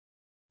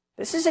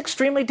This is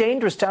extremely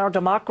dangerous to our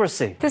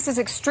democracy. This is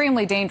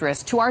extremely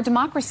dangerous to our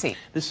democracy.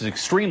 This is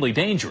extremely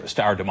dangerous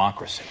to our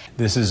democracy.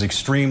 This is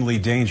extremely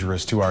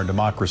dangerous to our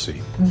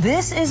democracy.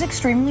 This is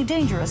extremely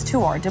dangerous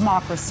to our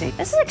democracy.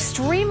 This is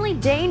extremely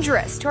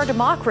dangerous to our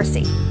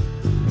democracy.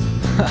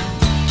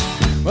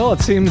 Well,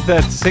 it seems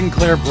that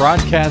Sinclair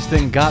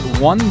Broadcasting got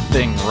one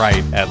thing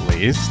right, at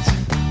least.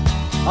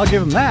 I'll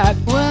give them that.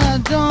 Well, I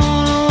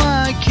don't know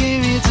why I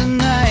came here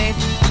tonight.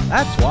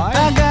 That's why.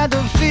 I got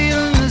the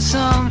feeling that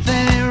something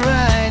ain't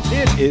right.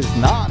 It is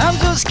not. I'm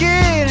so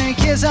scared in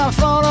case I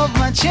fall off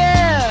my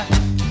chair.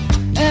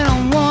 And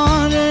I'm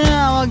wondering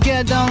how I'll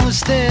get down the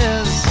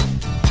stairs.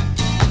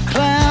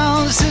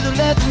 Clowns to the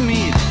left of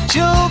me,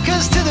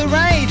 jokers to the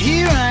right.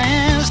 Here I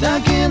am,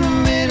 stuck in the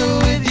middle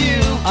with you.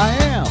 I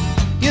am.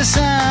 Yes,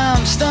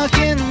 I'm stuck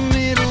in the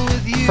middle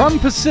with you. From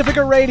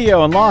Pacifica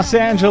Radio in Los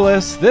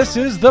Angeles, this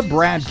is the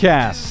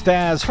BradCast,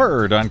 as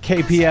heard on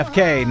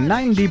KPFK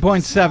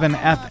 90.7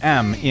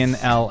 FM in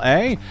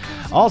LA.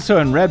 Also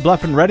in Red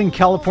Bluff and Redding,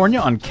 California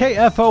on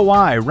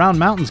KFOI, Round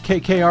Mountains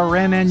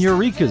KKRN, and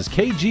Eureka's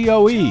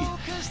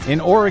KGOE.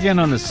 In Oregon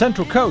on the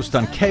Central Coast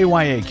on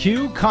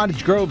KYAQ,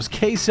 Cottage Grove's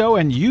KSO,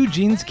 and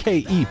Eugene's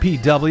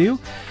KEPW.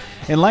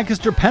 In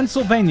Lancaster,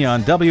 Pennsylvania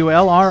on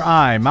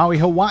WLRI, Maui,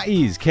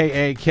 Hawaii's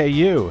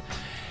KAKU.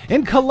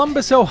 In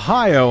Columbus,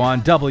 Ohio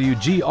on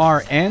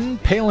WGRN,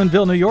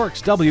 Palinville, New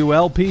York's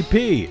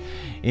WLPP.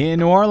 In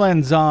New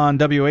Orleans on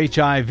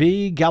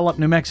WHIV, Gallup,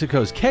 New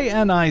Mexico's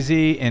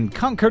KNIZ. In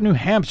Concord, New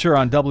Hampshire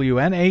on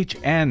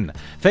WNHN.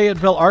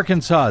 Fayetteville,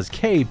 Arkansas's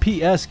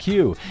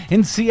KPSQ.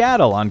 In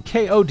Seattle on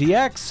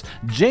KODX.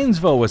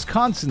 Janesville,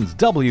 Wisconsin's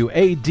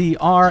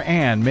WADR.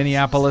 And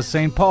Minneapolis,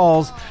 St.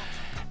 Paul's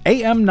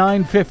AM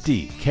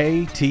 950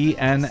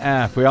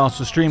 KTNF. We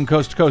also stream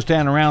coast to coast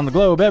and around the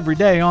globe every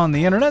day on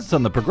the internet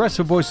on the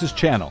Progressive Voices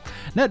channel,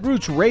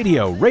 Netroots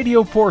Radio,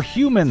 Radio for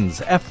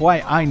Humans,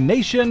 FYI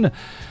Nation,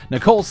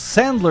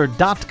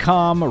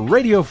 NicoleSandler.com,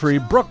 Radio Free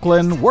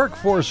Brooklyn,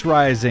 Workforce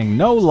Rising,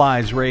 No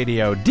Lies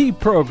Radio,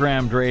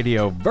 Deprogrammed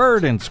Radio,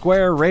 Bird and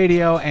Square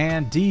Radio,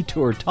 and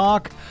Detour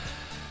Talk.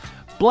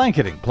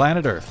 Blanketing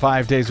Planet Earth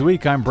 5 days a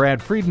week. I'm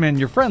Brad Friedman,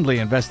 your friendly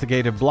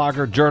investigative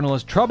blogger,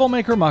 journalist,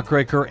 troublemaker,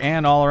 muckraker,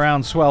 and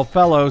all-around swell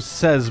fellow,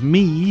 says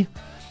me,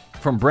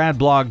 from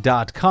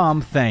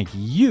bradblog.com. Thank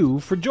you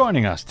for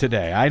joining us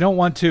today. I don't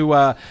want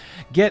to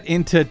get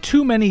into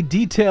too many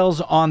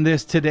details on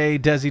this today,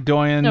 Desi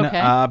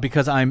Doyen,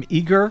 because I'm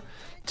eager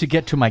to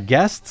get to my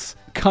guests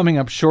coming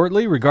up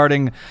shortly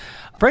regarding,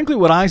 frankly,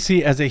 what I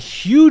see as a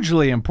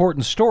hugely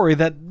important story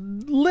that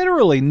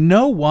literally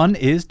no one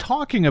is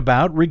talking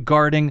about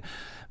regarding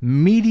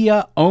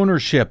media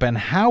ownership and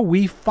how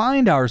we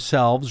find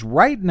ourselves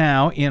right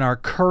now in our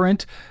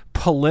current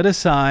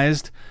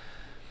politicized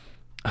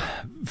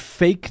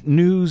fake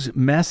news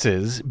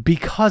messes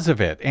because of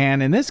it.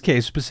 And in this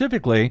case,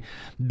 specifically,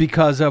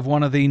 because of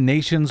one of the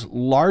nation's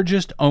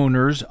largest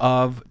owners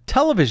of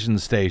television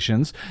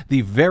stations,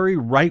 the very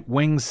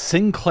right-wing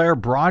Sinclair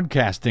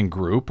Broadcasting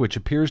Group, which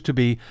appears to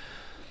be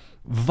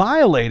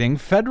violating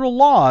federal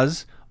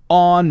laws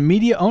on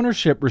media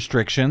ownership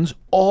restrictions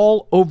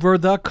all over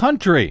the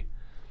country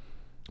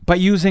by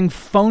using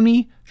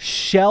phony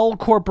shell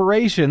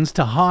corporations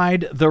to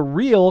hide the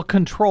real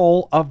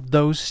control of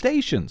those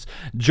stations.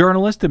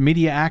 Journalist and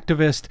media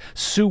activist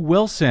Sue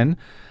Wilson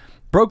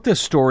broke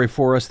this story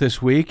for us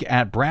this week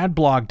at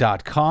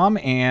bradblog.com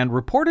and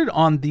reported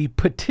on the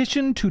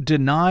petition to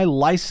deny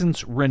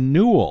license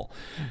renewal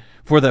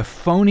for the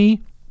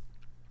phony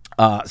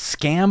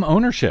scam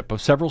ownership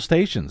of several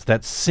stations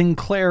that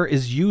Sinclair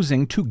is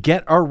using to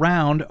get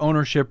around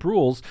ownership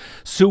rules.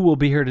 Sue will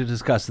be here to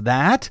discuss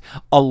that,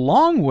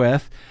 along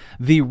with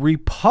the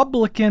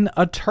Republican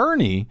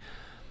attorney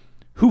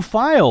who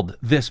filed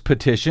this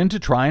petition to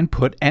try and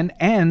put an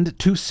end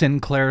to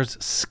Sinclair's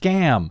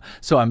scam.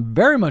 So I'm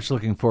very much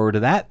looking forward to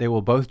that. They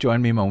will both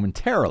join me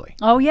momentarily.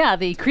 Oh, yeah.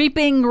 The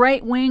creeping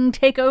right-wing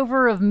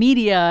takeover of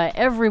media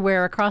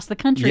everywhere across the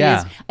country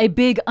is a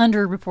big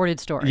underreported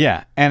story.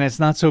 Yeah, and it's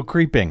not so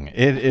creeping.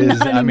 It is,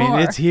 I mean,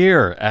 it's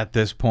here at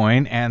this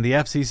point, and the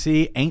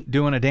FCC ain't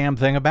doing a damn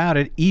thing about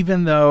it,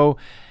 even though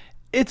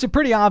it's a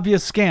pretty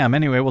obvious scam.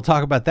 Anyway, we'll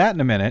talk about that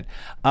in a minute.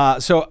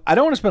 So I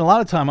don't want to spend a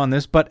lot of time on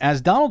this, but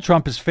as Donald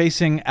Trump is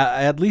facing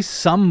at least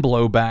some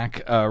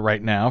blowback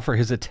right now for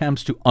his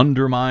attempts to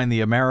undermine the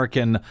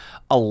American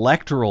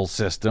electoral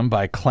system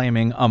by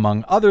claiming,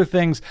 among other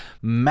things,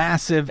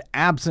 massive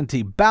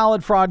absentee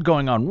ballot fraud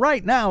going on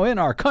right now in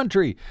our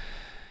country,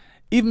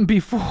 even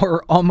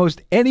before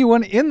almost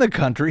anyone in the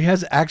country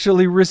has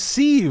actually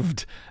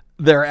received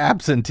their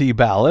absentee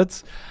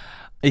ballots,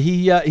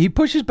 He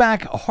pushes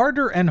back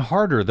harder and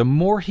harder. The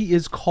more he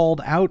is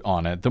called out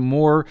on it, the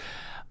more,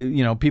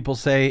 people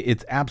say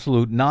it's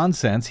absolute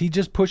nonsense. He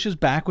just pushes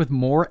back with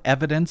more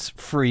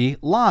evidence-free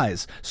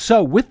lies.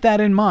 So with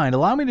that in mind,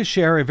 allow me to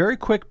share a very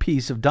quick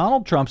piece of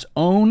Donald Trump's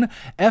own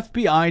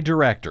FBI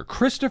director,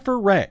 Christopher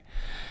Wray,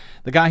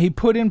 the guy he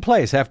put in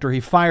place after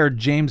he fired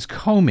James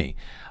Comey.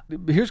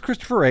 here's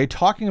Christopher Wray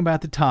talking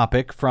about the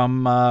topic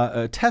from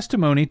a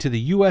testimony to the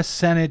U.S.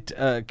 Senate,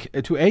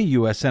 to a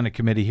U.S. Senate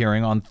committee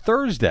hearing on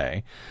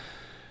Thursday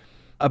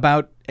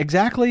about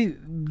exactly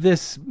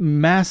this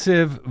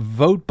massive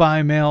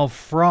vote-by-mail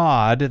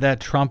fraud that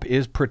Trump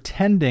is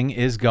pretending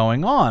is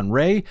going on.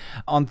 Wray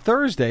on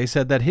Thursday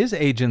said that his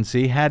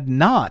agency had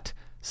not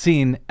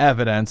seen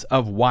evidence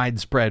of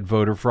widespread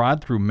voter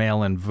fraud through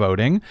mail-in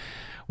voting,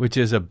 which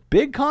is a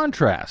big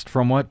contrast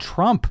from what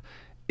Trump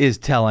is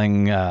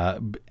telling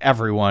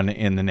everyone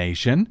in the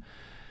nation.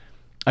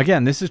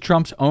 Again, this is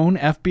Trump's own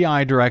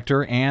FBI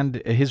director and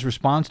his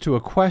response to a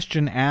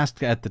question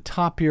asked at the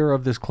top here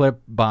of this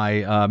clip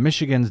by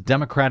Michigan's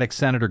Democratic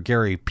Senator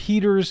Gary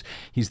Peters.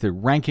 He's the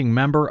ranking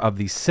member of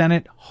the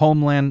Senate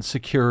Homeland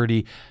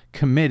Security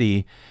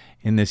Committee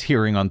in this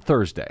hearing on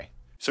Thursday.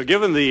 So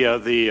given the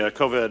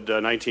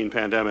COVID-19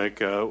 pandemic,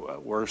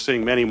 we're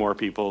seeing many more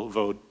people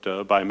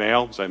vote by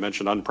mail. As I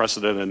mentioned,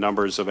 unprecedented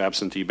numbers of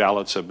absentee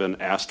ballots have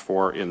been asked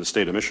for in the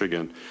state of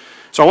Michigan.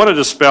 So I want to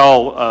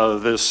dispel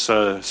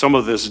some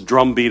of this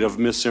drumbeat of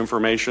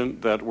misinformation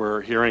that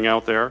we're hearing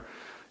out there.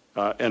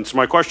 And so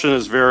my question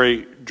is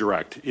very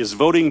direct. Is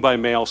voting by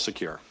mail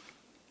secure?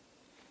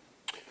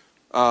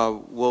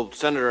 Well,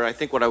 Senator, I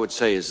think what I would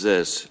say is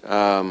this.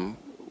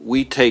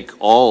 We take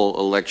all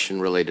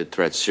election-related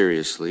threats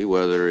seriously,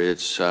 whether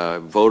it's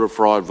voter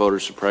fraud, voter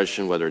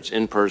suppression, whether it's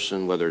in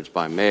person, whether it's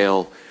by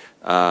mail,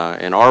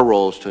 and our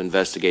role is to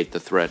investigate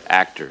the threat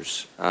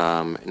actors.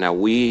 Now,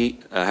 we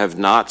have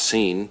not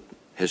seen,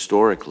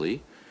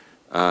 historically,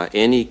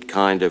 any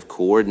kind of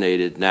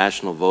coordinated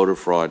national voter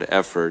fraud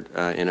effort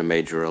in a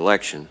major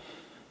election,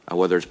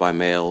 whether it's by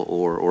mail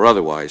or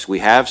otherwise. We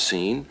have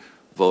seen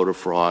voter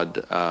fraud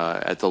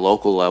at the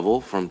local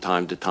level from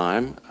time to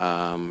time.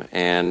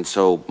 And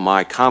so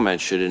my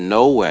comment should in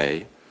no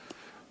way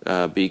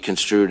be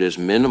construed as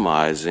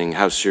minimizing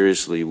how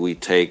seriously we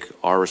take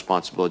our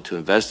responsibility to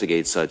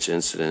investigate such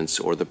incidents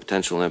or the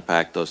potential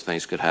impact those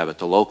things could have at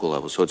the local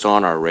level. So it's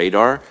on our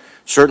radar.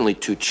 Certainly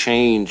to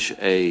change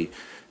a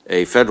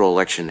federal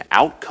election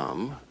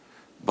outcome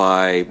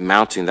by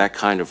mounting that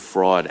kind of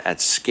fraud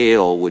at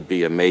scale would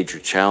be a major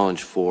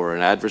challenge for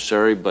an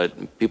adversary,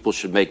 but people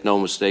should make no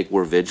mistake,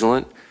 we're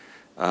vigilant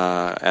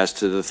as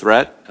to the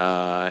threat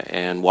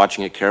and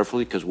watching it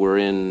carefully because we're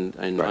in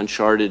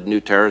uncharted new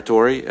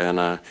territory. And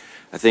I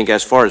think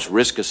as far as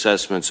risk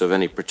assessments of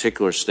any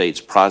particular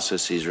state's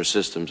processes or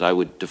systems, I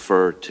would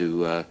defer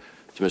to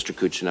Mr.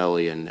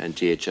 Cuccinelli and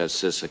DHS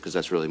CISA because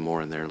that's really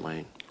more in their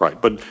lane. Right,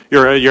 but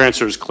your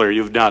answer is clear.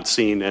 You've not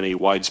seen any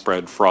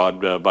widespread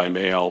fraud by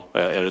mail,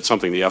 and it's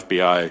something the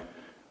FBI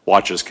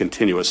watches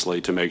continuously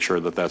to make sure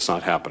that that's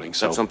not happening.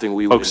 So that's something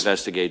we would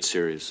investigate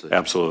seriously.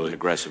 Absolutely. And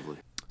aggressively.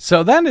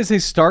 So that is a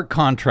stark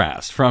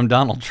contrast from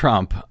Donald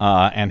Trump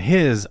and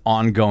his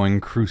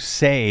ongoing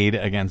crusade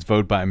against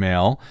vote by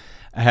mail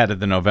ahead of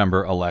the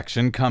November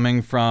election,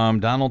 coming from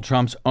Donald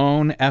Trump's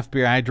own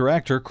FBI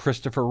director,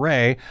 Christopher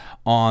Wray,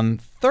 on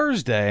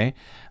Thursday.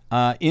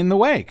 In the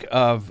wake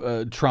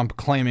of Trump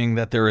claiming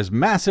that there is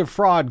massive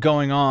fraud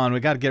going on, we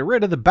got to get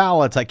rid of the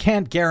ballots. I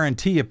can't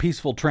guarantee a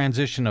peaceful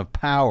transition of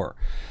power.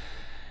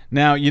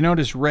 Now, you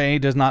notice Wray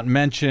does not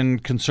mention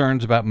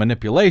concerns about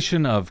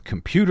manipulation of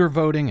computer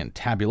voting and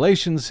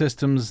tabulation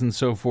systems and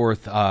so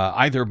forth,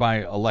 either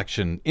by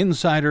election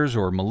insiders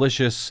or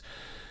malicious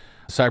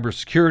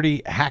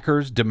cybersecurity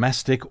hackers,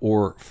 domestic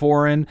or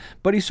foreign,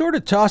 but he sort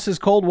of tosses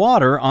cold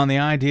water on the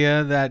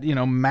idea that,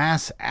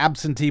 mass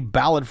absentee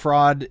ballot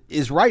fraud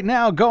is right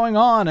now going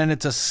on and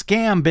it's a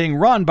scam being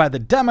run by the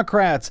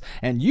Democrats,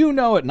 and you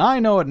know it and I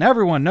know it and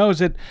everyone knows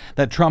it,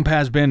 that Trump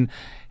has been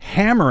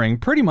hammering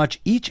pretty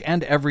much each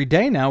and every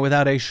day now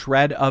without a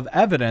shred of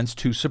evidence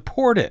to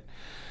support it.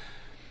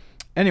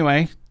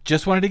 Anyway,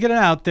 just wanted to get it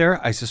out there.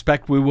 I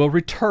suspect we will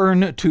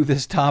return to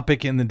this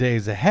topic in the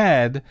days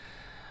ahead.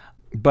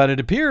 But it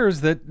appears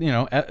that,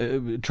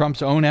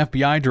 Trump's own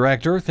FBI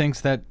director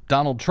thinks that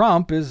Donald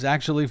Trump is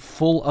actually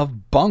full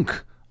of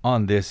bunk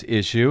on this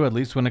issue, at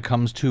least when it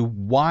comes to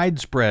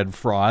widespread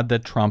fraud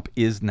that Trump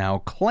is now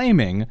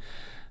claiming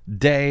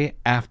day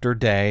after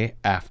day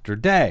after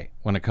day.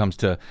 When it comes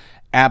to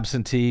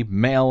absentee,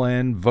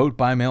 mail-in,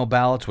 vote-by-mail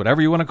ballots,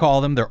 whatever you want to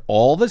call them, they're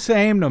all the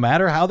same, no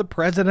matter how the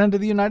President of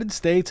the United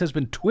States has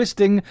been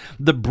twisting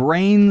the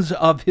brains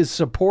of his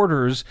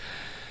supporters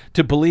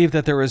to believe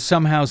that there is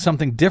somehow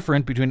something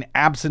different between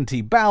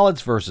absentee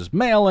ballots versus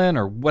mail-in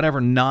or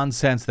whatever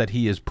nonsense that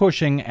he is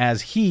pushing,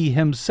 as he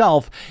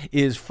himself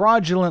is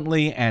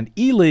fraudulently and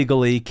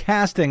illegally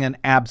casting an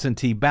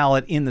absentee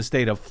ballot in the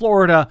state of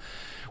Florida,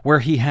 where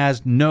he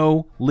has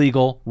no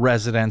legal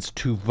residence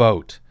to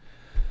vote.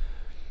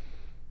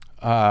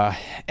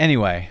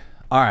 Anyway,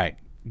 all right.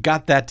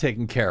 Got that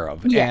taken care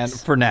of, yes.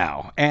 And for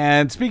now.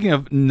 And speaking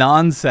of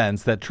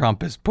nonsense that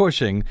Trump is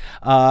pushing,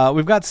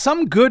 we've got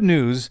some good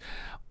news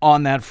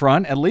on that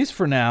front, at least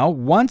for now.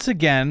 Once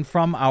again,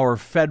 from our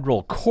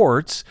federal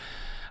courts,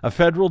 a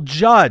federal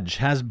judge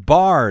has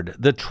barred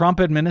the Trump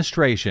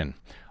administration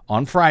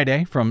on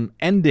Friday from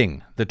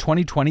ending the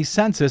 2020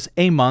 census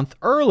a month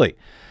early.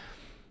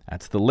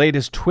 That's the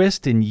latest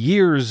twist in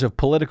years of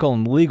political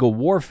and legal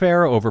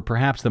warfare over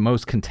perhaps the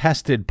most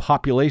contested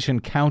population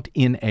count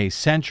in a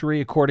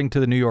century, according to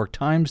the New York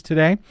Times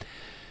today.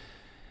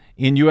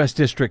 In U.S.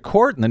 District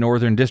Court in the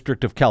Northern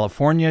District of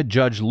California,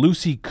 Judge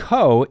Lucy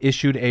Koh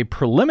issued a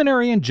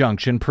preliminary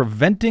injunction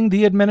preventing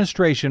the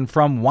administration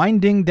from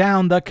winding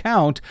down the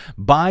count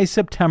by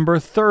September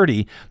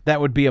 30. That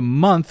would be a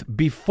month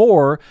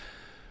before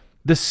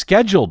the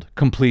scheduled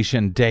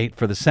completion date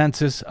for the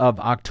census of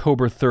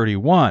October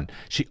 31.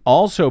 She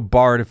also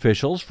barred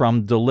officials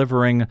from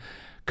delivering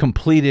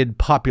completed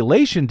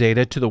population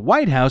data to the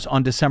White House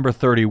on December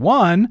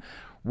 31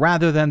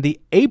 rather than the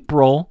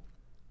April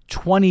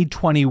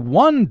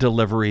 2021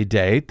 delivery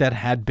date that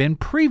had been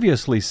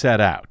previously set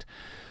out.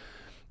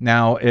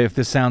 Now, if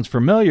this sounds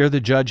familiar,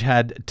 the judge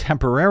had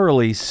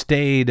temporarily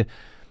stayed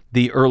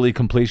the early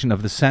completion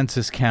of the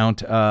census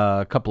count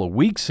a couple of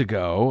weeks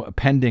ago,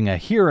 pending a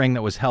hearing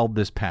that was held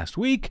this past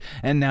week,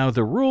 and now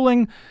the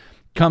ruling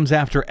comes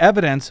after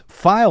evidence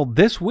filed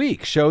this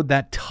week showed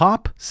that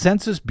top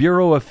Census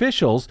Bureau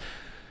officials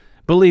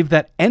believe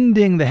that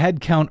ending the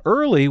head count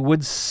early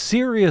would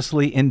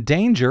seriously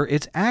endanger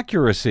its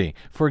accuracy.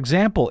 For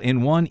example,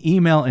 in one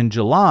email in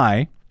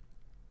July,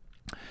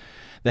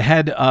 the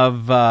head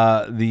of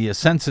the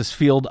census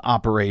field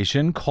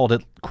operation called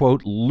it,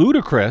 quote,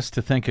 ludicrous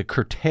to think a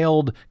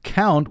curtailed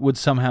count would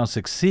somehow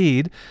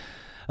succeed.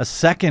 A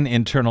second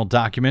internal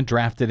document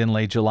drafted in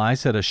late July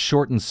said a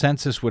shortened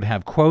census would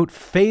have, quote,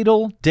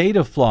 fatal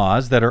data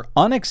flaws that are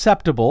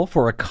unacceptable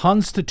for a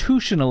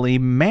constitutionally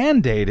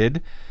mandated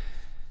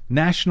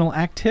national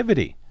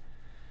activity.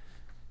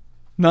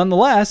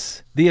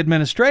 Nonetheless, the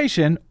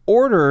administration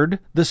ordered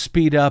the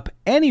speed up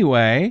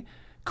anyway.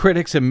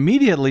 Critics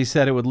immediately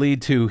said it would lead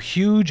to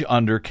huge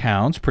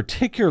undercounts,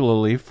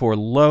 particularly for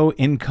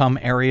low-income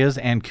areas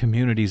and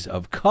communities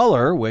of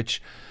color,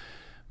 which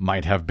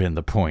might have been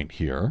the point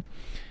here.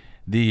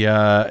 The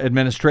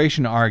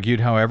administration argued,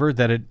 however,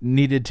 that it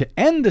needed to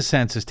end the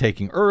census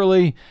taking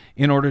early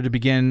in order to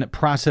begin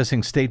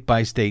processing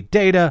state-by-state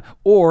data,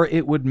 or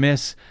it would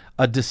miss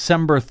a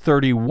December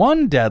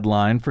 31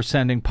 deadline for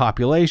sending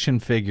population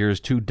figures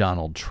to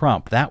Donald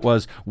Trump. That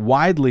was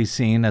widely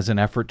seen as an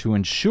effort to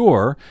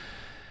ensure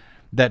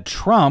that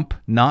Trump,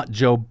 not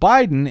Joe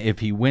Biden, if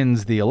he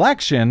wins the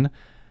election,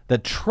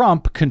 that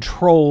Trump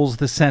controls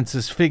the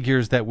census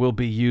figures that will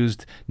be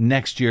used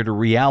next year to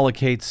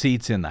reallocate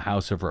seats in the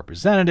House of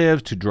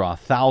Representatives, to draw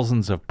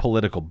thousands of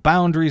political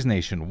boundaries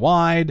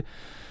nationwide,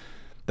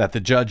 that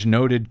the judge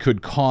noted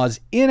could cause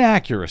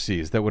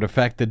inaccuracies that would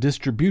affect the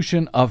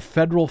distribution of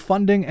federal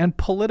funding and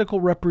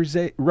political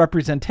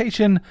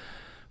representation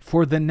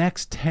for the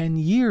next 10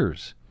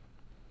 years.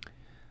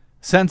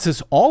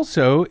 Census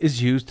also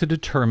is used to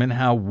determine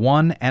how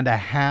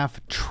 $1.5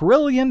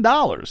 trillion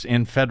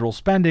in federal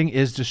spending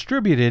is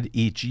distributed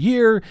each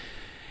year.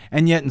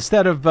 And yet,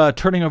 instead of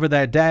turning over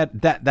that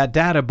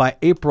data by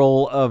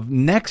April of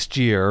next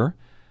year,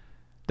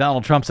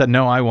 Donald Trump said,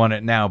 no, I want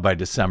it now by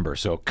December.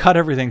 So cut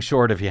everything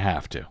short if you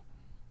have to.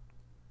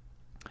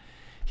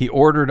 He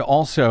ordered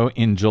also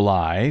in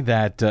July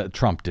that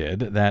Trump did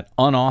that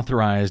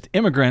unauthorized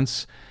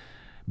immigrants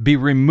be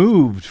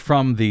removed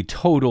from the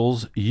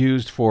totals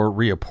used for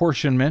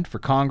reapportionment for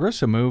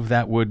Congress, a move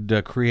that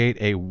would create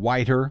a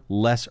whiter,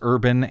 less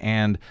urban,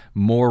 and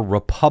more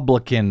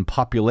Republican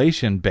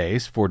population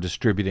base for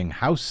distributing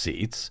House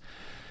seats.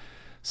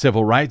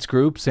 Civil rights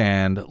groups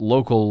and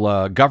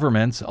local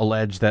governments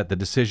allege that the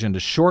decision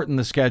to shorten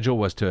the schedule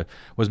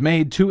was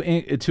made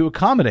to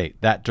accommodate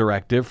that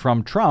directive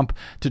from Trump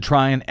to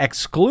try and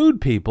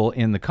exclude people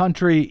in the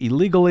country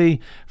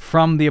illegally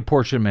from the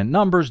apportionment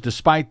numbers,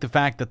 despite the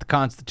fact that the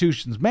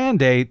Constitution's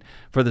mandate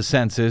for the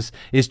census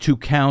is to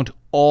count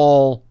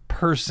all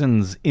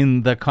persons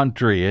in the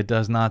country. It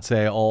does not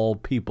say all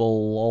people,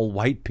 all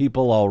white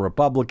people, all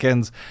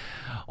Republicans,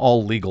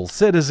 all legal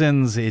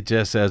citizens. It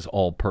just says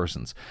all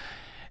persons.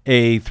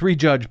 A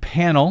 3-judge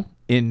panel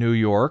in New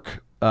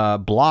York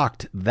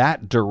blocked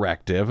that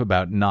directive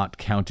about not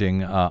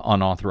counting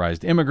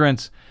unauthorized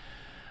immigrants,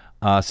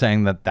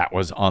 saying that that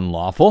was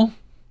unlawful.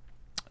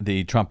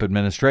 The Trump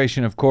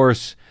administration, of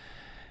course,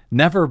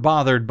 never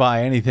bothered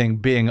by anything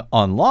being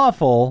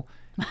unlawful,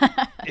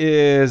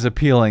 is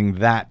appealing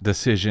that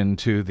decision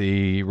to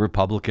the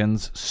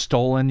Republicans'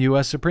 stolen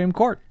U.S. Supreme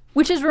Court.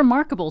 Which is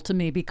remarkable to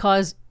me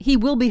because he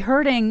will be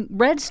hurting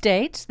red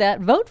states that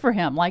vote for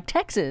him, like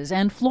Texas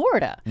and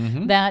Florida,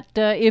 that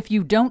if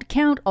you don't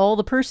count all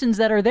the persons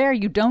that are there,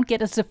 you don't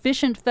get a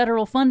sufficient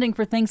federal funding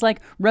for things like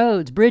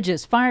roads,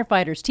 bridges,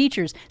 firefighters,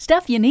 teachers,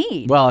 stuff you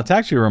need. Well, it's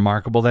actually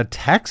remarkable that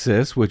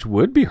Texas, which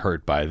would be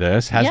hurt by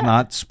this, has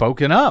not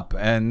spoken up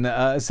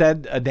and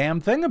said a damn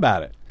thing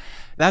about it.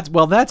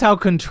 That's how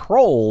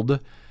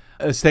controlled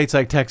states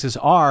like Texas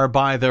are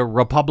by the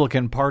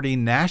Republican Party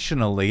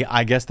nationally.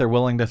 I guess they're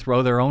willing to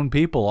throw their own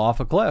people off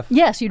a cliff.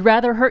 Yes, you'd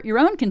rather hurt your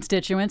own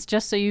constituents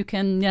just so you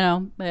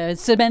can,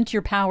 cement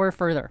your power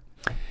further.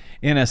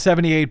 In a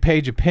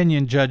 78-page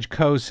opinion, Judge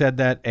Koh said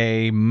that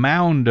a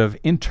mound of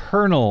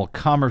internal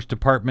Commerce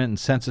Department and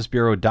Census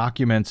Bureau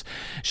documents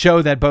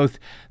show that both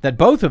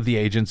of the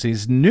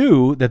agencies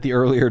knew that the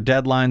earlier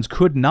deadlines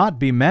could not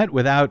be met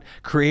without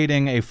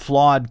creating a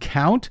flawed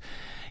count.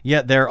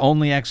 Yet their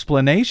only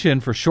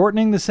explanation for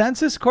shortening the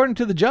census, according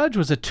to the judge,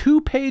 was a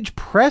 2-page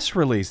press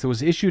release that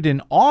was issued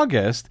in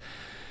August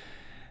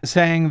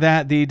saying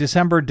that the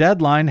December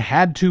deadline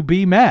had to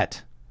be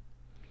met.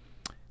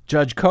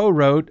 Judge Koh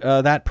wrote,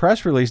 that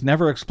press release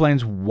never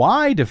explains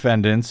why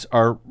defendants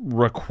are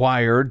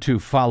required to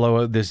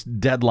follow this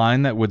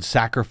deadline that would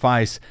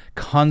sacrifice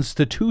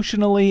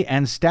constitutionally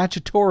and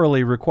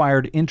statutorily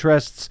required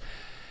interests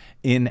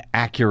in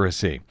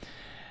accuracy.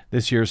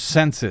 This year's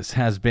census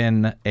has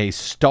been a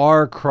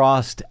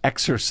star-crossed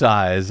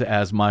exercise,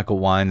 as Michael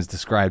Wines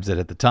describes it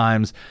at the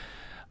Times,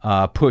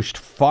 pushed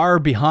far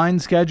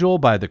behind schedule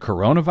by the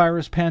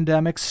coronavirus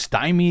pandemic,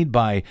 stymied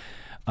by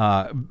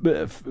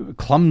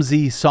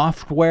clumsy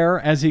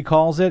software, as he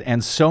calls it,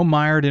 and so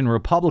mired in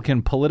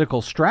Republican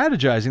political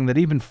strategizing that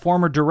even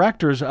former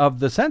directors of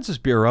the Census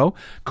Bureau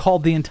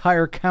called the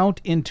entire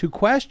count into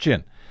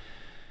question.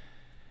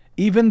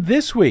 Even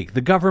this week,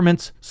 the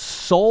government's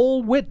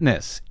sole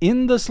witness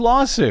in this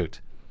lawsuit,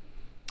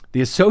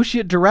 the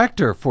associate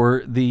director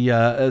for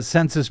the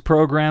census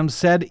program,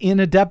 said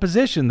in a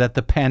deposition that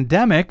the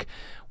pandemic,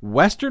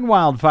 Western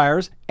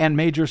wildfires, and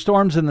major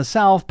storms in the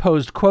South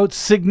posed, quote,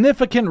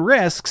 significant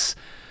risks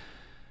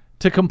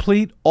to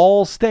complete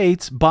all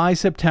states by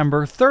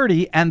September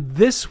 30. And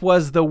this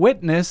was the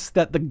witness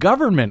that the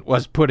government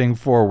was putting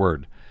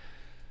forward.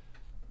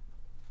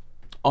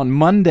 On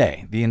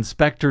Monday, the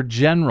Inspector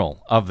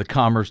General of the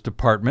Commerce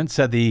Department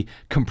said the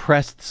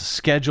compressed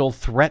schedule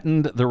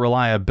threatened the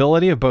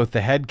reliability of both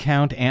the head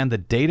count and the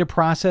data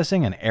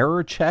processing and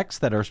error checks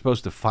that are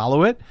supposed to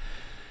follow it.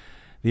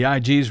 The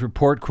IG's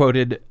report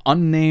quoted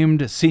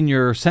unnamed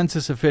senior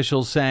census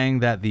officials saying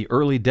that the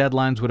early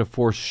deadlines would have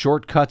forced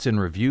shortcuts in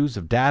reviews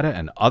of data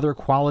and other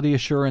quality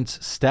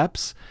assurance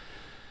steps.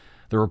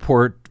 The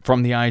report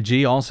from the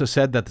IG also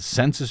said that the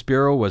Census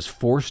Bureau was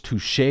forced to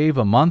shave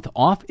a month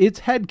off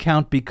its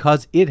headcount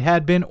because it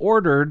had been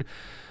ordered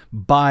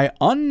by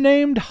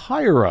unnamed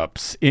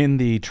higher-ups in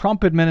the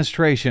Trump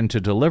administration to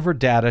deliver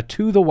data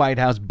to the White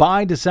House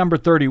by December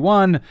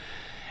 31,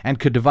 and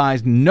could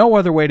devise no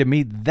other way to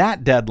meet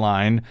that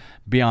deadline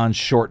beyond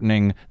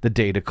shortening the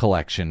data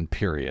collection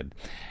period.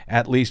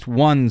 At least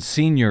one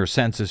senior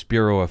Census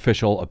Bureau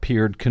official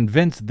appeared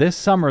convinced this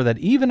summer that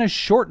even a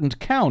shortened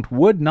count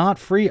would not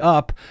free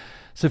up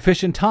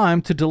sufficient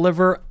time to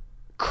deliver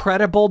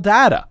credible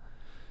data.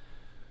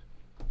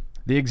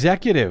 The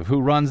executive who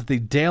runs the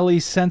daily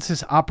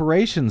census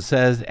operation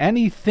says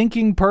any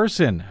thinking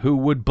person who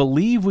would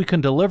believe we can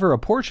deliver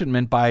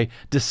apportionment by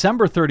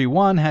December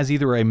 31 has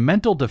either a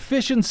mental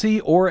deficiency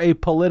or a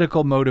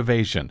political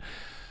motivation.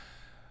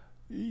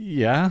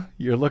 Yeah,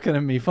 you're looking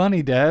at me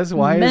funny, Des.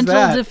 Why is that?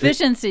 Mental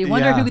deficiency.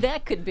 Wonder who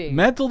that could be.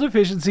 Mental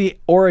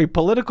deficiency or a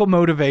political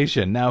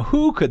motivation. Now,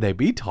 who could they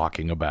be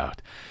talking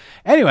about?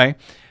 Anyway,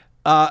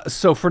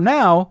 so for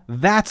now,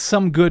 that's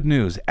some good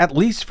news, at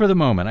least for the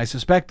moment. I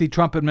suspect the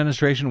Trump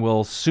administration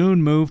will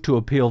soon move to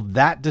appeal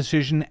that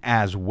decision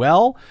as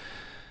well.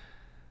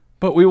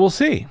 But we will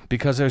see,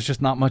 because there's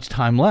just not much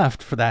time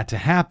left for that to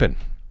happen.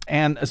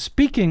 And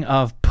speaking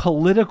of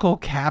political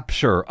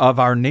capture of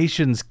our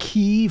nation's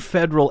key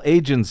federal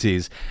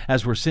agencies,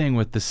 as we're seeing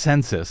with the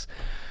census,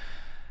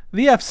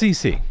 the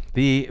FCC,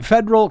 the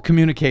Federal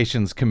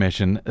Communications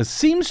Commission,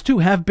 seems to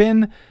have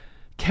been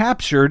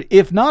captured,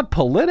 if not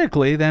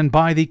politically, then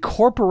by the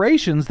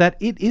corporations that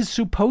it is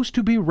supposed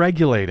to be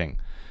regulating.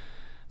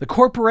 The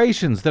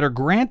corporations that are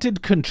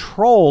granted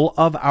control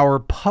of our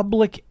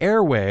public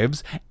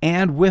airwaves,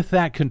 and with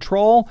that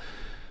control,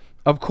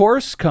 of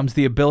course, comes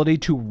the ability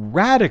to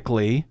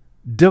radically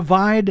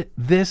divide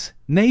this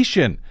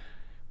nation,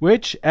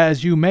 which,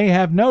 as you may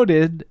have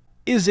noted,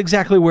 is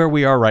exactly where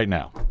we are right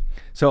now.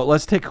 So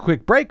let's take a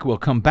quick break. We'll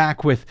come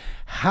back with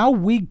how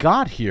we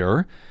got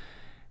here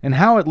and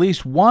how at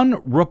least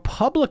one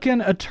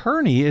Republican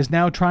attorney is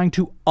now trying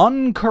to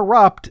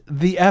uncorrupt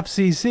the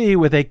FCC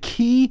with a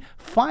key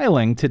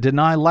filing to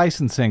deny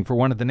licensing for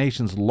one of the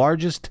nation's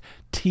largest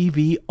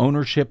TV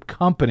ownership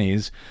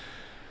companies,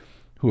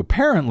 who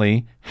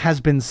apparently has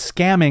been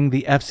scamming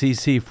the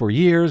FCC for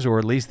years, or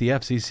at least the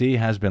FCC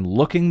has been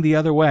looking the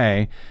other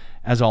way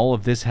as all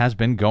of this has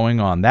been going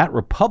on. That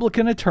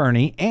Republican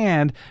attorney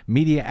and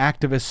media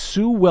activist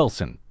Sue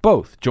Wilson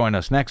both join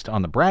us next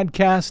on the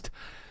BradCast.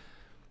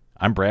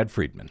 I'm Brad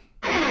Friedman.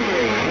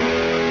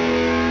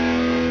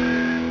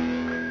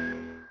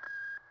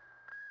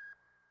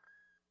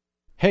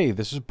 Hey,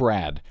 this is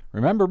Brad.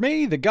 Remember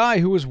me, the guy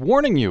who was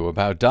warning you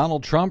about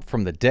Donald Trump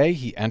from the day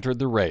he entered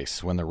the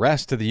race, when the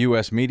rest of the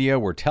U.S. media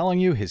were telling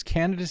you his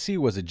candidacy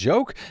was a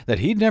joke, that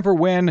he'd never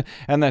win,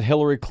 and that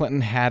Hillary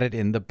Clinton had it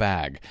in the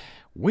bag.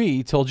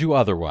 We told you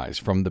otherwise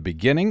from the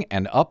beginning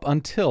and up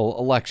until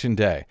Election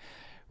Day.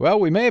 Well,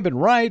 we may have been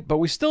right, but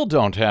we still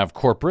don't have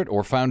corporate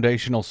or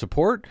foundational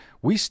support.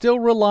 We still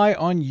rely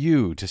on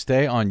you to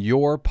stay on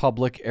your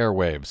public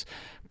airwaves.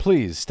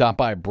 Please stop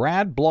by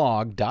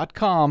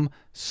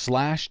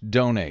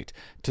bradblog.com/donate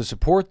to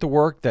support the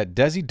work that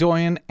Desi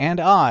Doyen and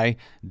I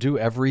do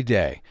every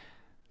day.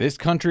 This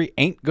country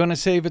ain't gonna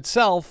save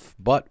itself,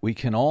 but we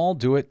can all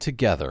do it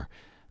together.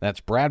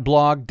 That's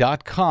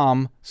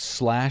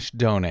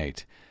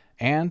bradblog.com/donate.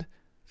 And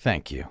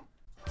thank you.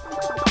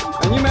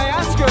 And you may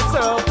ask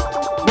yourself,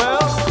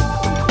 well,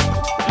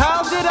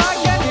 how did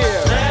I get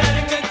here?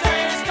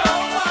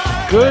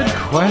 Good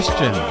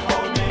question.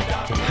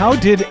 How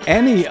did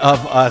any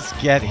of us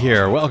get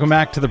here? Welcome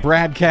back to the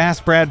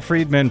BradCast. Brad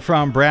Friedman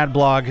from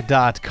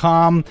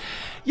bradblog.com.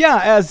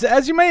 Yeah,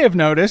 as you may have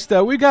noticed,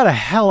 we've got a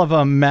hell of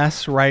a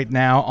mess right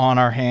now on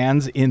our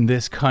hands in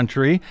this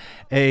country.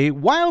 A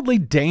wildly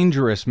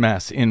dangerous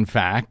mess, in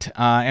fact,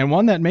 and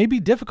one that may be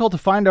difficult to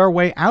find our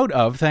way out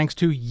of thanks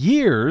to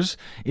years,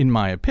 in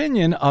my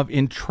opinion, of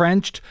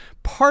entrenched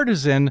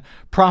partisan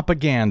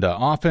propaganda,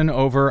 often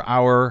over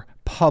our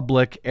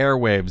public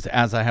airwaves,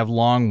 as I have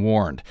long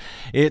warned.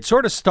 It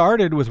sort of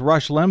started with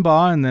Rush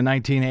Limbaugh in the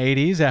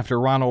 1980s after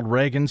Ronald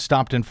Reagan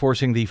stopped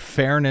enforcing the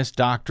fairness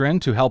doctrine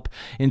to help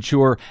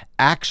ensure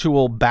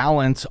actual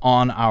balance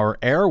on our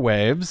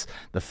airwaves.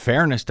 The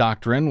fairness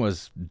doctrine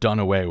was done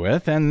away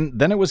with, and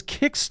then it was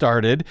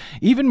kick-started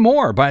even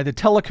more by the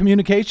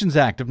Telecommunications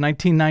Act of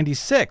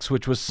 1996,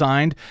 which was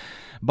signed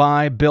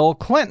by Bill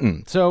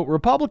Clinton. So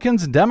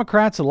Republicans and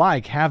Democrats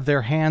alike have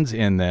their hands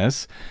in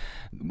this.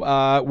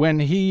 When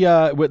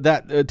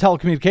that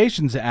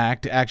Telecommunications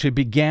Act actually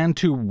began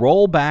to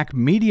roll back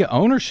media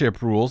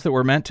ownership rules that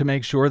were meant to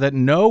make sure that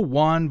no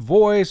one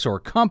voice or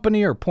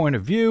company or point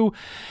of view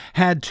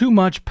had too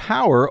much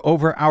power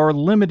over our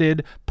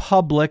limited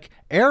public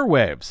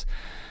airwaves.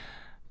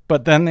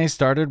 But then they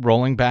started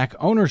rolling back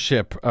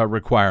ownership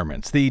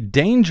requirements. The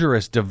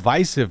dangerous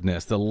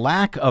divisiveness, the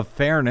lack of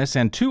fairness,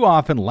 and too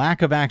often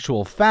lack of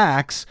actual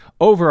facts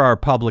over our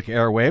public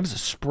airwaves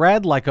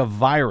spread like a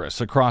virus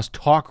across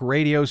talk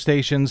radio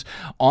stations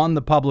on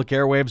the public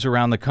airwaves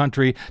around the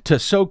country to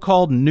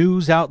so-called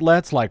news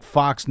outlets like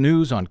Fox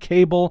News on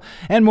cable,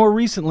 and more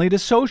recently to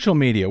social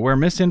media, where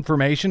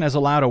misinformation has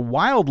allowed a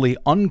wildly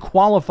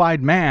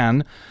unqualified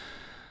man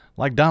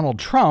like Donald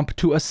Trump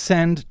to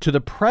ascend to the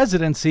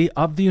presidency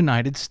of the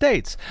United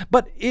States.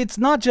 But it's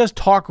not just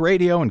talk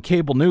radio and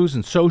cable news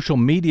and social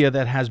media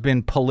that has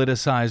been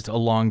politicized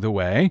along the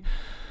way.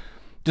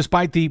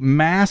 Despite the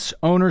mass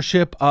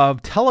ownership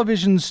of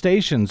television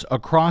stations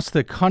across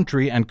the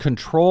country and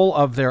control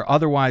of their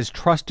otherwise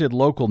trusted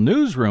local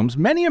newsrooms,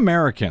 many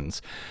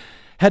Americans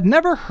had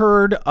never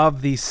heard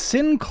of the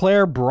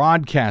Sinclair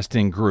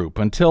Broadcasting Group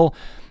until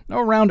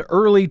around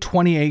early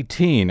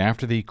 2018,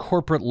 after the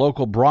corporate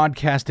local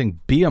broadcasting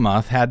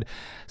behemoth had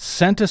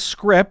sent a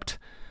script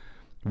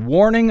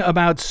warning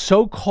about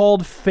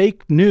so-called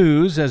fake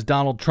news, as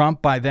Donald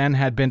Trump by then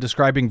had been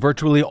describing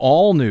virtually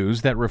all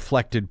news that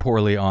reflected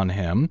poorly on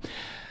him,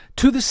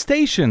 to the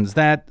stations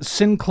that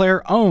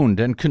Sinclair owned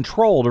and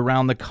controlled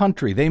around the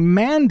country. They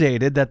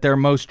mandated that their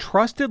most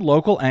trusted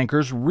local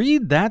anchors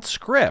read that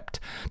script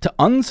to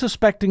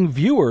unsuspecting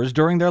viewers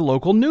during their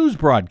local news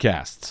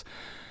broadcasts.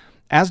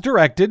 As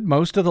directed,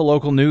 most of the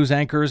local news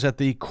anchors at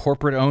the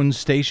corporate-owned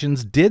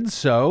stations did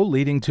so,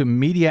 leading to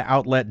media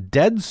outlet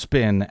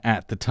Deadspin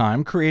at the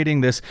time,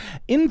 creating this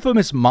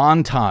infamous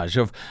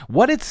montage of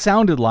what it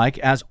sounded like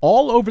as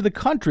all over the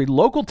country,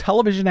 local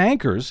television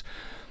anchors,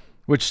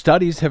 which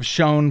studies have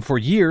shown for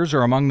years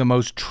are among the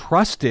most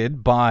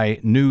trusted by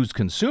news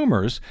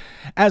consumers,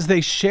 as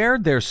they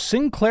shared their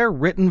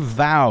Sinclair-written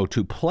vow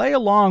to play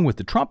along with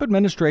the Trump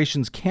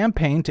administration's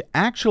campaign to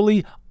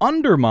actually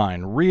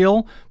undermine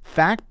real,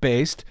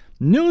 fact-based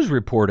news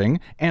reporting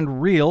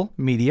and real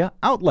media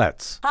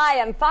outlets.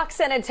 Hi, I'm Fox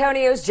San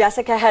Antonio's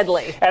Jessica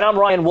Headley. And I'm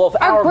Ryan Wolf.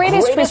 Our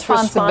greatest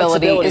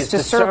responsibility is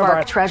to serve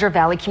our Treasure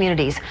Valley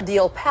communities, The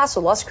El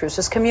Paso, Las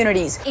Cruces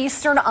communities,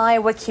 Eastern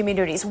Iowa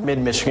communities,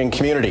 Mid-Michigan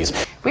communities.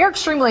 We are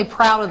extremely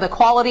proud of the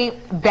quality,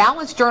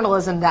 balanced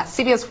journalism that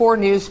CBS 4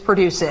 News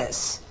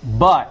produces.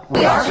 But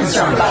we are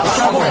concerned about the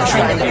trouble and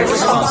trend of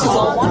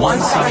irresponsible,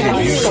 one-sided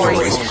news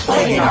stories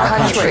plaguing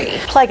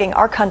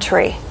our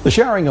country. The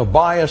sharing of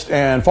biased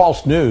and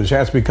false news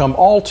has become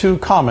all too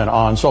common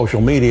on social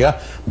media.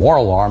 More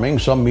alarming,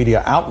 some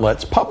media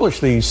outlets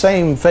publish these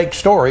same fake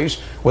stories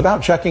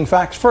without checking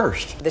facts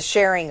first. The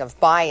sharing of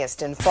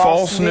biased and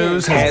false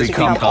news has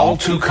become all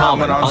too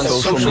common on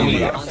social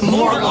media.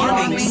 More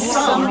alarming,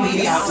 some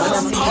media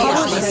outlets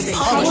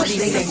publish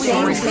these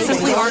stories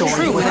simply aren't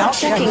true without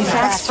checking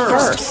facts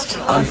first.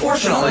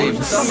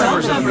 Unfortunately, some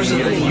members of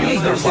the media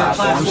use their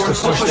platforms to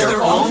push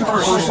their own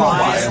personal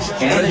bias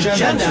and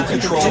agenda to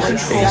control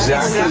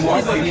exactly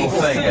what people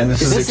think. And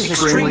this is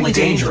extremely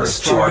dangerous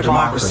to our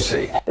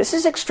democracy. this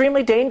is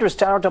extremely dangerous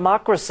to our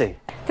democracy.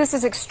 This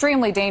is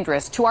extremely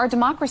dangerous to our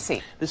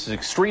democracy. This is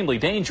extremely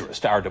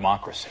dangerous to our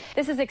democracy.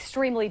 This is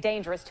extremely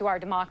dangerous to our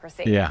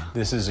democracy. Yeah.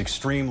 This is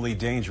extremely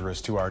dangerous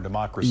to our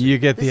democracy. You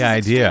get the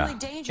idea.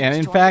 And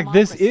in fact,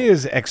 this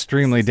is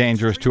extremely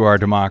dangerous to our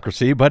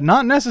democracy, but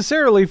not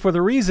necessarily for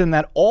the reason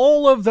that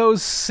all of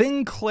those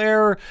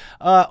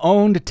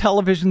Sinclair-owned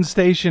television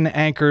station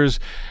anchors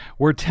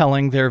were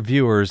telling their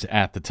viewers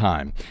at the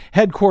time.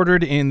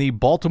 Headquartered in the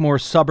Baltimore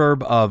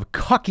suburb of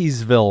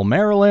Cockeysville,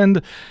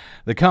 Maryland,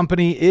 the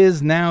company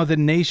is now the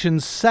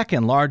nation's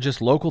second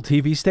largest local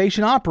TV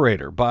station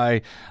operator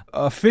by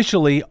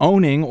officially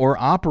owning or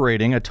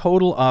operating a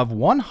total of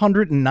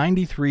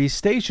 193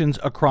 stations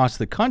across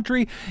the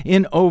country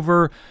in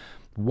over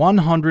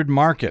 100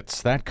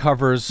 markets. That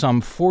covers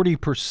some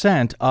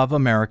 40% of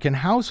American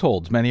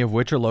households, many of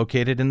which are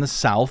located in the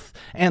South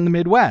and the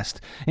Midwest.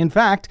 In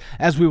fact,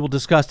 as we will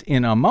discuss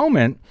in a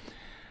moment,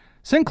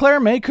 Sinclair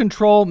may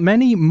control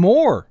many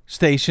more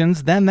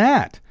stations than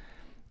that.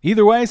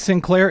 Either way,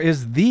 Sinclair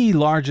is the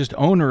largest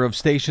owner of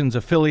stations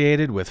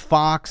affiliated with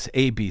Fox,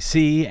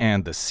 ABC,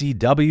 and the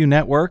CW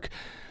network.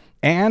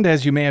 And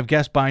as you may have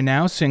guessed by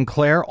now,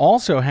 Sinclair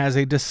also has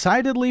a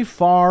decidedly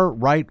far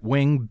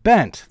right-wing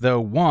bent, though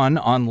one,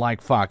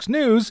 unlike Fox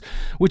News,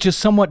 which is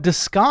somewhat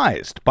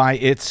disguised by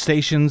its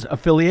station's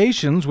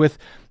affiliations with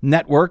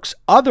networks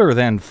other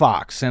than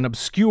Fox and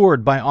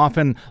obscured by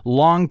often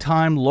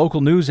longtime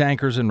local news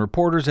anchors and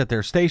reporters at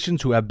their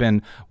stations who have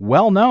been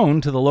well known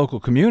to the local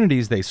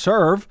communities they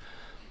serve,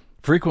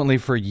 frequently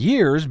for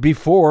years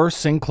before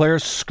Sinclair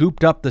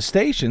scooped up the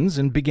stations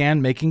and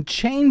began making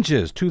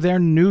changes to their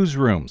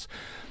newsrooms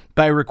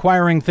by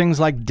requiring things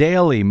like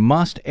daily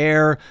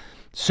must-air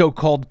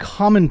so-called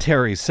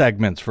commentary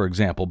segments, for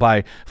example,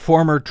 by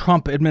former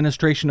Trump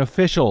administration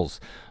officials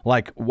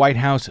like White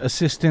House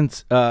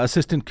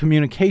Assistant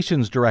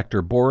Communications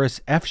Director Boris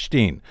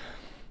Epshteyn,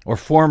 or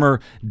former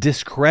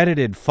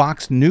discredited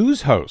Fox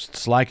News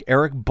hosts like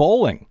Eric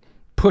Bolling,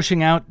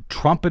 pushing out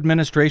Trump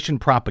administration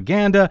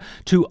propaganda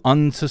to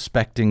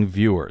unsuspecting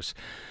viewers.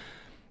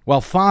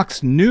 While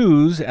Fox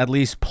News at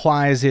least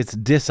plies its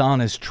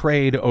dishonest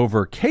trade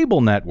over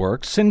cable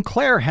networks,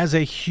 Sinclair has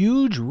a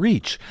huge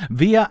reach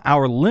via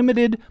our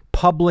limited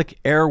public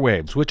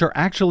airwaves, which are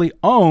actually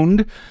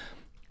owned,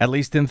 at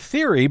least in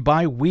theory,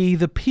 by we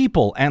the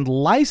people and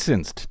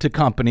licensed to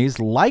companies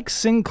like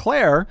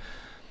Sinclair,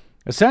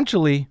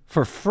 essentially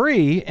for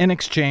free in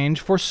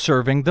exchange for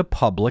serving the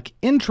public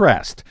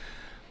interest.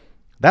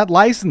 That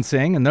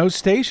licensing and those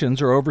stations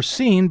are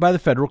overseen by the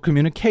Federal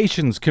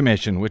Communications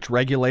Commission, which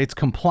regulates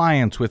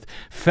compliance with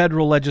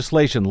federal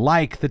legislation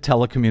like the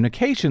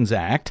Telecommunications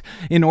Act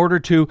in order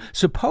to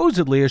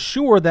supposedly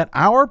assure that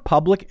our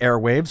public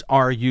airwaves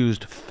are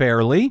used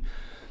fairly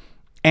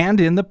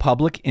and in the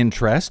public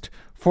interest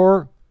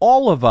for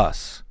all of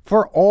us,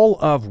 for all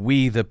of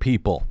we the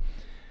people.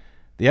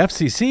 The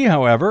FCC,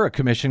 however, a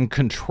commission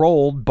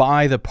controlled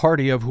by the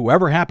party of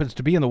whoever happens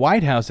to be in the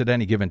White House at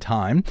any given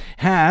time,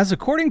 has,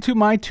 according to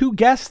my two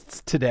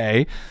guests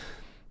today,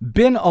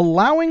 been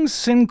allowing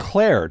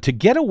Sinclair to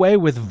get away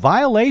with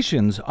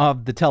violations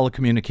of the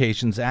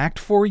Telecommunications Act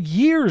for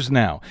years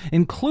now,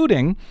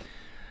 including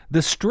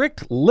the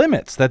strict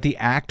limits that the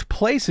Act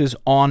places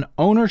on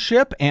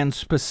ownership and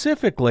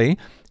specifically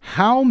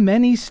how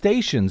many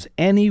stations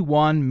any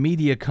one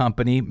media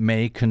company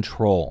may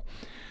control.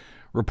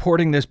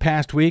 Reporting this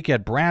past week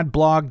at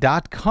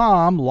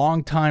bradblog.com,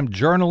 longtime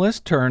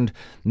journalist turned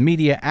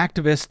media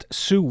activist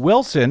Sue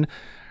Wilson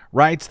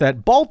writes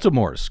that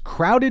Baltimore's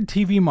crowded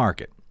TV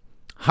market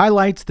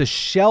highlights the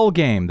shell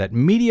game that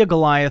media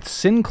Goliath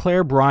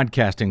Sinclair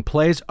Broadcasting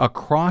plays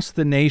across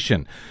the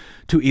nation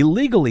to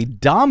illegally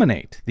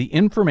dominate the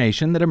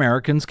information that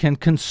Americans can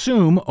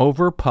consume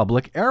over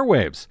public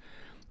airwaves.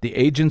 The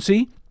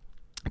agency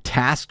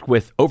tasked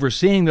with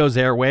overseeing those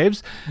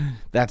airwaves,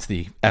 that's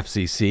the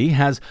FCC,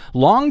 has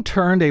long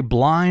turned a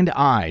blind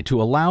eye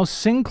to allow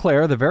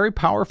Sinclair, the very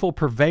powerful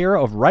purveyor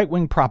of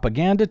right-wing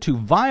propaganda, to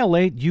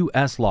violate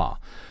U.S. law.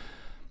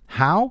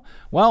 How?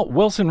 Well,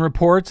 Wilson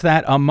reports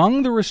that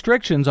among the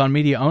restrictions on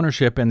media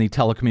ownership in the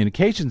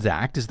Telecommunications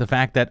Act is the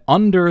fact that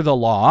under the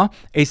law,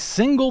 a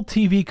single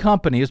TV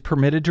company is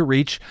permitted to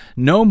reach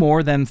no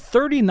more than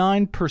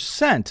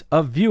 39%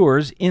 of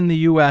viewers in the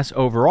U.S.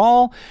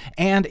 overall,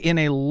 and in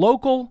a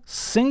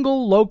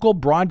single local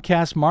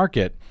broadcast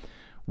market,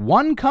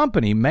 one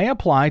company may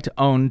apply to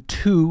own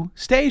 2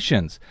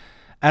 stations,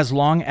 as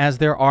long as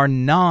there are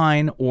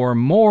 9 or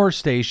more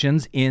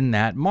stations in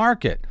that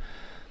market.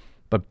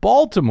 But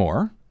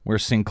Baltimore, where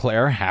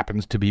Sinclair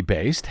happens to be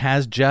based,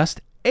 has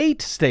just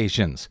 8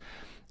 stations.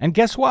 And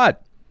guess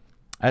what?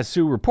 As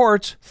Sue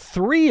reports,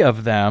 3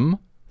 of them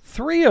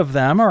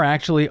are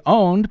actually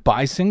owned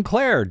by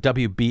Sinclair: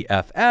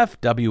 WBFF,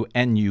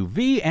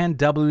 WNUV, and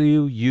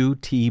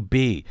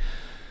WUTB.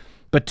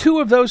 But 2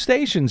 of those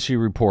stations, she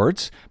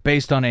reports,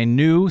 based on a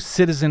new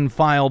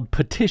citizen-filed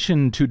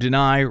petition to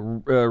deny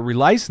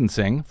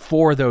relicensing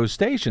for those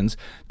stations,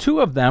 2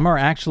 of them are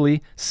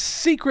actually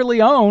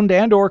secretly owned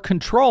and or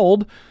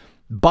controlled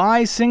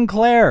by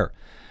Sinclair.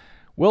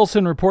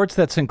 Wilson reports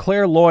that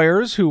Sinclair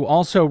lawyers, who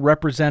also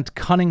represent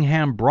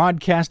Cunningham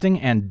Broadcasting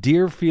and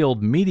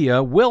Deerfield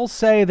Media, will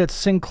say that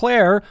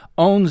Sinclair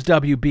owns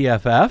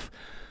WBFF,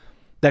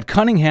 that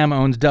Cunningham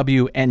owns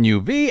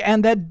WNUV,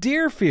 and that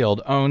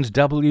Deerfield owns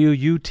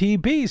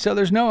WUTB. So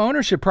there's no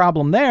ownership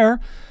problem there.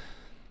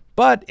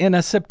 But in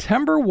a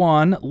September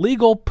 1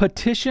 legal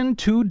petition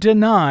to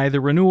deny the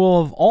renewal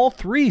of all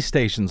three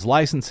stations'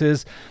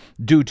 licenses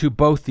due to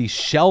both the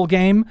shell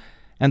game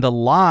and the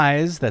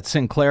lies that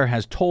Sinclair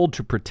has told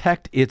to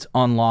protect its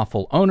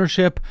unlawful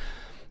ownership,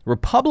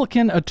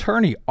 Republican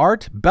attorney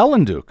Art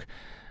Belendiuk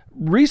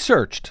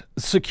researched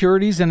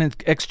Securities and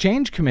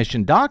Exchange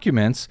Commission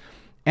documents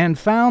and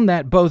found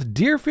that both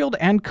Deerfield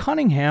and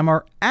Cunningham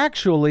are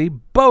actually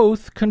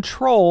both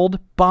controlled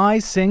by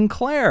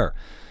Sinclair.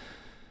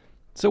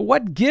 So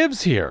what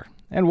gives here?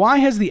 And why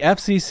has the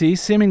FCC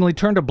seemingly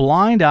turned a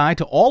blind eye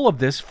to all of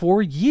this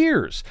for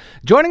years?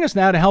 Joining us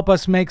now to help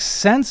us make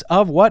sense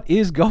of what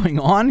is going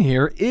on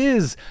here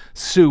is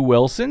Sue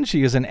Wilson.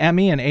 She is an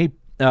Emmy and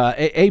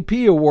AP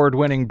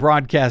award-winning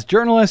broadcast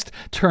journalist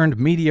turned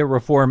media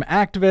reform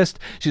activist.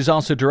 She's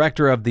also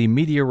director of the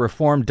media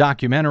reform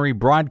documentary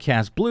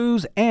Broadcast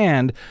Blues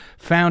and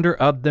founder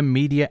of the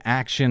Media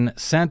Action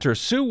Center.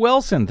 Sue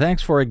Wilson,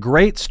 thanks for a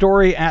great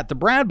story at the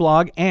Brad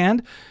blog,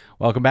 and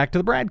welcome back to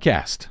the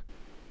BradCast.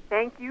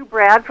 Thank you,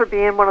 Brad, for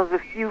being one of the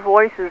few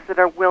voices that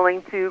are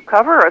willing to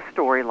cover a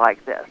story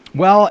like this.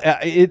 Well,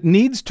 it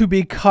needs to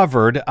be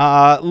covered.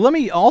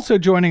 Also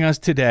joining us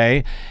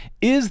today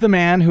is the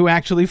man who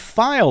actually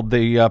filed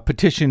the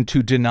petition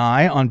to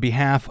deny on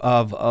behalf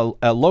of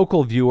a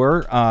local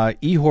viewer,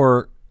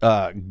 Ihor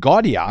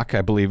Gaudiak,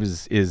 I believe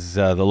is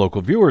the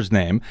local viewer's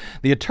name.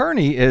 The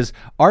attorney is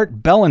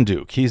Art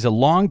Belendiuk. He's a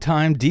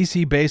longtime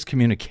D.C.-based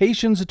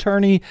communications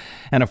attorney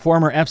and a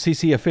former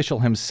FCC official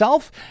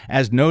himself.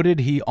 As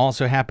noted, he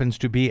also happens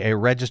to be a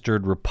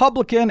registered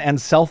Republican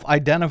and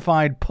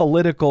self-identified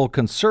political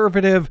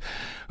conservative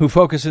who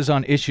focuses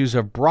on issues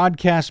of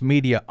broadcast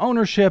media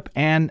ownership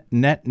and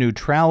net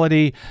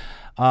neutrality.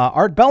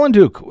 Art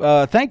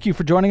Belendiuk, thank you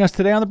for joining us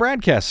today on the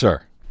BradCast,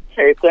 sir.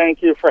 Hey,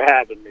 thank you for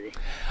having me.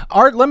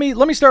 Art, let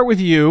me start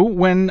with you.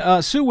 When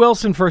Sue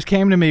Wilson first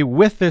came to me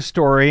with this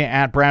story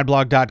at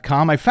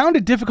bradblog.com, I found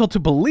it difficult to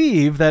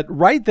believe that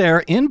right there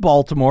in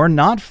Baltimore,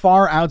 not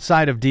far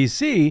outside of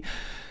D.C.,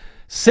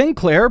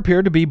 Sinclair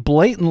appeared to be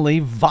blatantly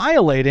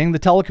violating the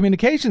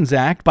Telecommunications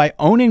Act by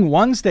owning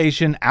one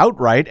station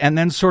outright and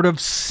then sort of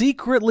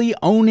secretly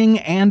owning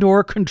and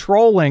or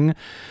controlling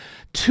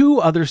two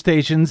other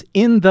stations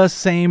in the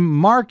same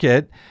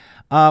market,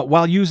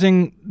 while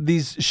using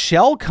these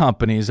shell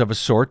companies of a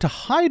sort to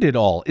hide it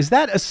all. Is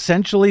that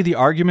essentially the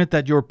argument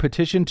that your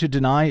petition to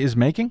deny is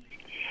making?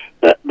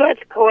 That's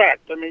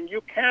correct. I mean,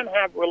 you can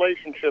have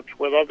relationships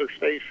with other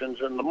stations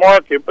in the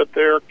market, but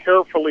they're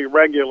carefully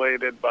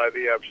regulated by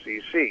the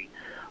FCC.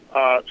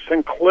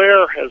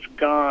 Sinclair has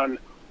gone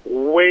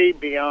way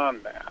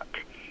beyond that,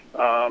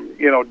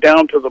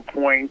 down to the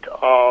point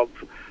of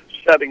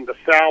setting the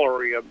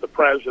salary of the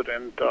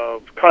president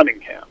of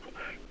Cunningham.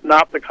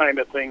 Not the kind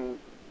of thing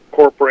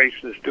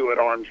corporations do at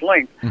arm's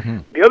length. Mm-hmm.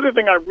 The other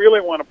thing I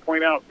really want to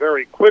point out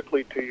very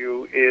quickly to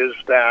you is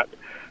that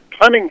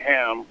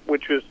Cunningham,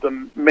 which is the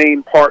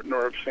main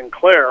partner of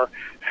Sinclair,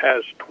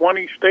 has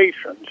 20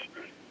 stations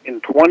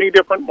in 20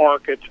 different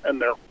markets,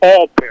 and they're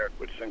all paired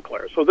with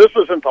Sinclair. So this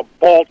isn't a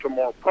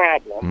Baltimore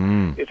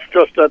problem. It's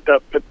just that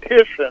the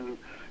petition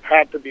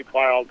had to be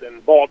filed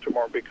in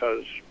Baltimore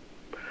because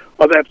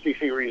of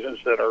FCC reasons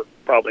that are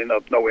probably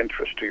no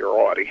interest to your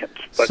audience.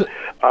 But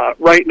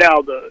right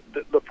now,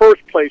 the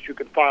first place you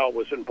could file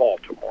was in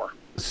Baltimore.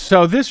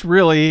 So this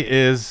really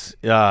is,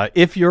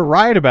 if you're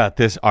right about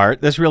this,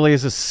 Art, this really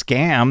is a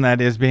scam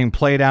that is being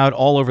played out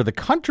all over the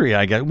country,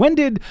 I guess. When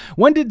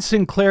did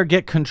Sinclair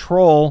get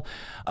control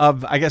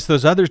of, I guess,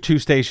 those other two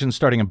stations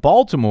starting in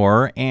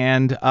Baltimore,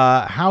 and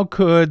how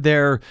could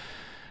their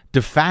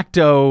de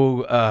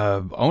facto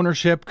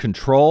ownership,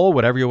 control,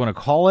 whatever you want to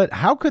call it,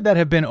 how could that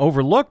have been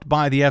overlooked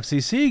by the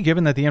FCC,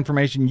 given that the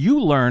information you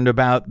learned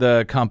about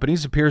the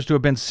companies appears to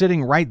have been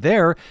sitting right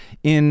there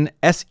in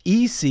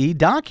SEC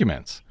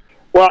documents?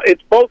 Well,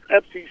 it's both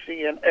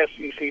FCC and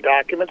SEC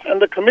documents,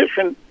 and the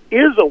Commission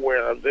is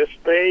aware of this.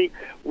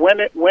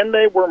 When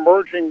they were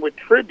merging with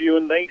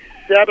Tribune, they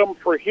set them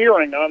for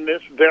hearing on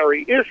this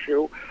very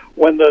issue.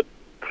 When the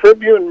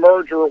Tribune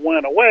merger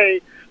went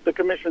away, the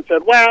Commission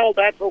said, well,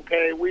 that's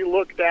okay. We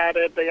looked at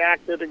it. They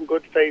acted in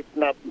good faith.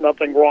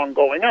 Nothing wrong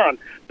going on.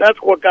 That's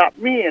what got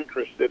me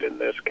interested in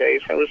this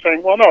case. I was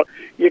saying, well, no,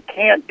 you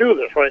can't do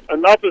this, right?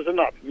 Enough is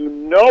enough. You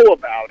know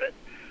about it.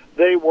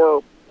 They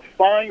were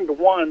fined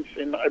once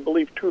in, I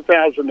believe,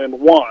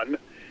 2001.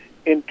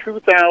 In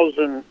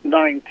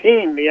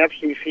 2019, the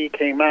FCC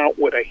came out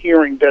with a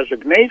hearing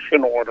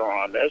designation order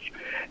on this,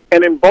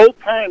 and in both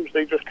times,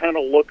 they just kind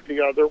of looked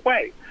the other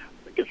way.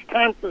 It's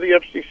time for the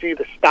FCC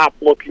to stop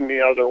looking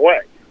the other way.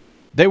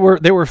 They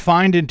were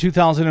fined in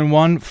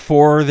 2001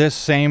 for this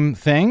same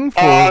thing?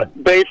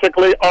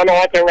 Basically,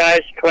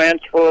 unauthorized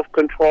transfer of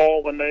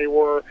control. When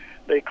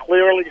they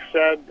clearly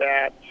said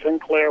that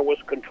Sinclair was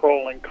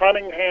controlling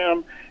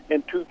Cunningham.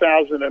 In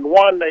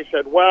 2001, they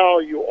said,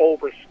 well, you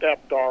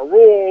overstepped our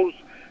rules.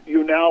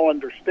 You now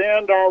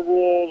understand our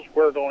rules.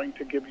 We're going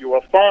to give you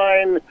a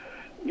fine.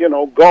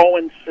 go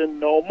and sin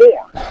no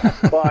more.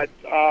 But,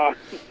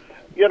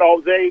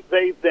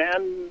 they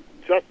then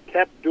just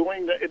kept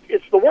doing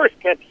it's the worst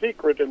kept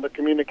secret in the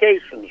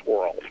communications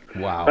world.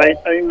 Wow. Right?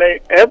 I mean,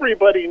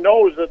 everybody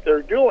knows that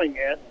they're doing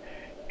it.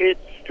 It's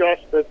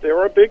just that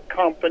they're a big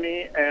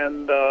company,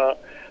 and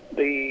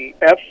the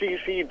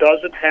FCC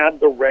doesn't have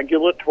the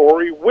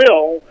regulatory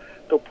will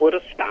to put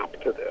a stop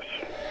to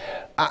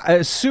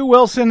this. Sue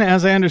Wilson,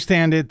 as I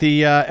understand it,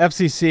 the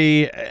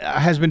FCC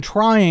has been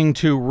trying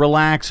to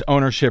relax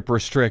ownership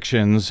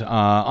restrictions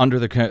under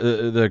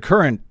the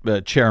current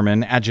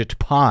chairman, Ajit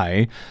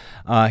Pai.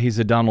 He's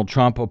a Donald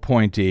Trump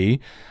appointee.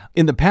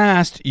 In the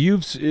past,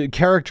 you've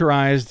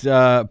characterized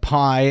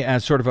Pai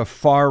as sort of a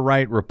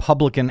far-right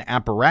Republican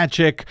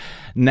apparatchik,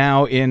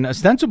 now in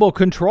ostensible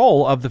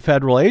control of the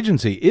federal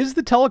agency. Is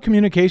the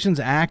Telecommunications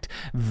Act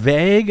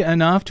vague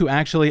enough to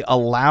actually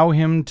allow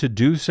him to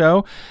do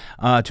so,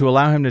 to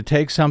allow him to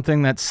take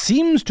something that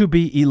seems to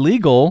be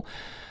illegal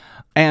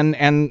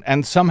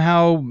and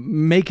somehow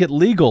make it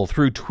legal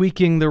through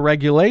tweaking the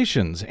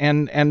regulations?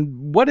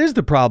 And what is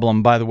the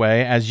problem, by the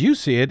way, as you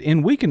see it,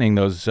 in weakening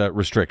those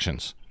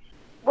restrictions?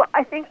 Well,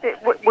 I think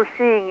that what we're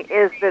seeing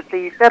is that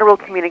the Federal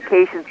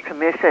Communications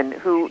Commission,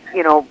 who,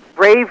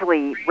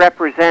 bravely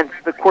represents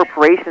the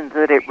corporations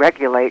that it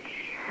regulates,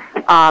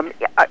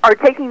 are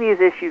taking these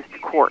issues to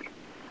court.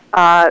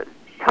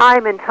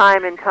 Time and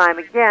time and time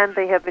again,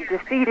 they have been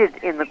defeated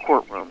in the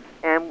courtrooms,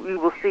 and we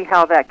will see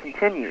how that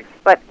continues.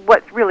 But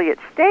what's really at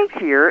stake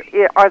here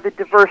are the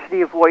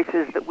diversity of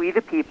voices that we,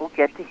 the people,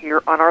 get to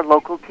hear on our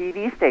local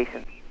TV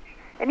stations.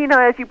 And,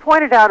 as you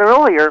pointed out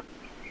earlier,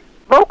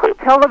 local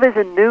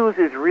television news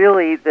is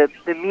really the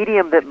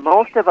medium that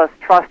most of us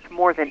trust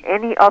more than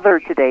any other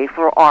today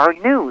for our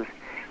news.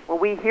 When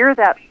we hear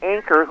that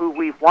anchor who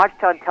we've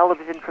watched on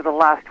television for the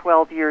last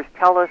 12 years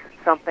tell us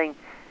something,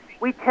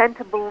 we tend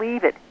to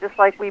believe it, just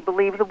like we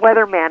believe the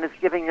weatherman is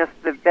giving us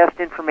the best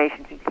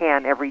information he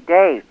can every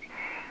day.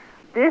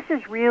 This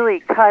is really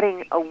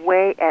cutting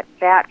away at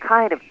that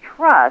kind of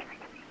trust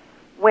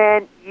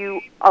when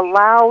you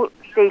allow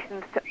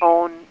stations to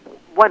own,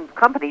 one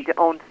company to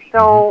own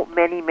so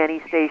many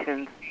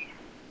stations.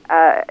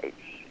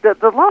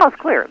 The law is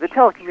clear. The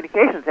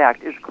Telecommunications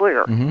Act is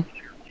clear. Mm-hmm.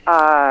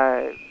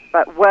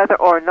 But whether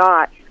or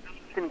not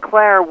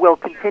Sinclair will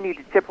continue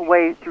to chip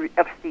away through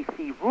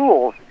FCC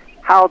rules,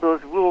 how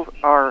those rules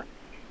are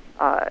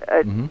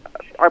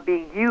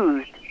being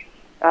used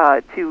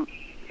to...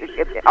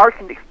 Art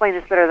can explain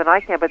this better than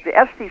I can, but the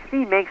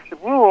FCC makes the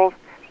rules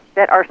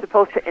that are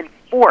supposed to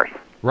enforce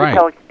the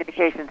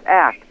Telecommunications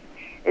Act.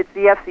 It's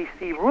the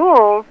FCC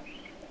rules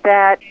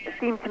that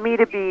seem to me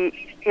to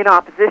be in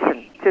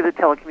opposition to the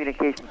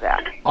Telecommunications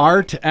Act.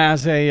 Art,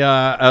 as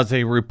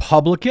a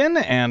Republican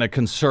and a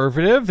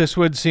conservative, this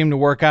would seem to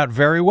work out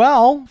very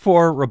well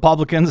for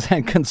Republicans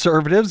and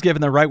conservatives,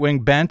 given the right-wing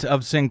bent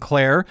of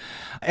Sinclair.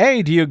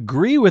 A, do you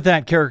agree with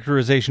that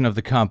characterization of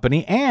the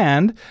company?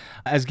 And,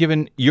 as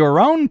given your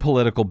own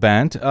political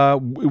bent,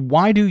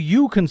 why do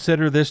you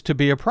consider this to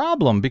be a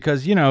problem?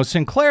 Because,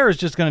 Sinclair is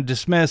just going to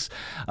dismiss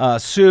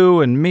Sue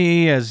and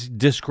me as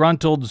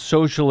disgruntled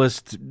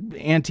socialist,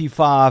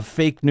 Antifa,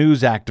 fake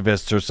news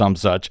activists or some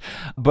such.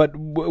 But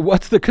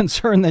what's the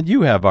concern that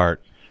you have,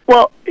 Art?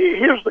 Well,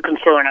 here's the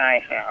concern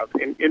I have.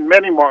 In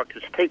many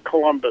markets, take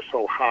Columbus,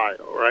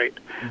 Ohio, right?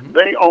 Mm-hmm.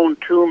 They own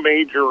two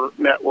major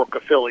network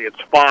affiliates,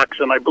 Fox,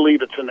 and I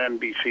believe it's an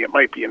NBC. It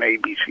might be an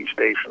ABC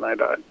station, I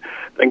don't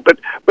think. But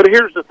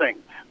here's the thing.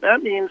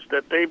 That means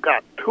that they've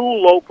got two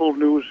local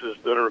newses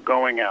that are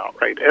going out,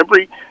 right?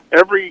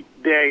 Every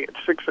day at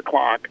 6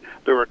 o'clock,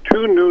 there are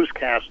two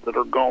newscasts that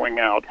are going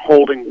out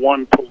holding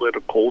one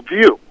political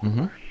view.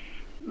 Mm-hmm.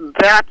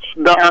 That's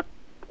not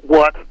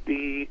what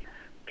the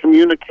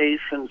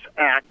Communications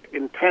Act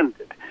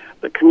intended.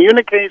 The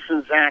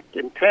Communications Act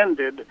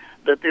intended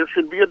that there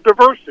should be a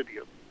diversity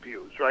of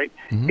views, right?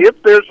 Mm-hmm.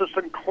 If there's a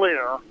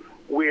Sinclair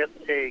with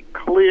a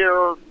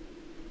clear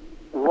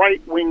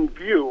right-wing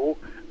view,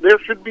 there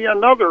should be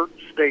another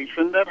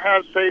station that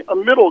has, say, a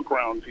middle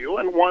ground view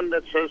and one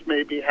that says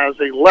maybe has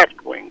a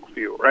left-wing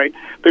view, right?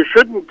 There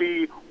shouldn't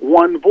be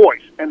one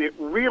voice, and it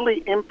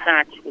really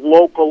impacts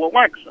local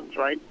elections,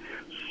 right?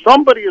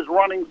 Somebody is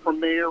running for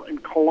mayor in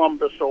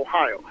Columbus,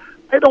 Ohio.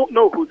 I don't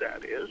know who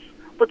that is,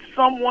 but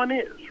someone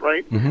is,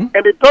 right? Mm-hmm.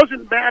 And it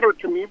doesn't matter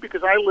to me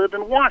because I live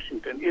in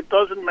Washington. It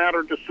doesn't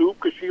matter to Sue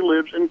because she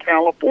lives in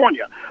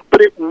California.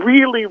 But it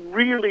really,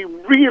 really,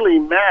 really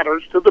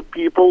matters to the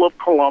people of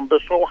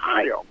Columbus,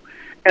 Ohio.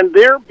 And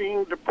they're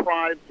being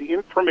deprived the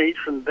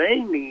information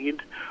they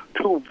need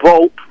to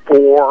vote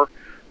for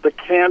the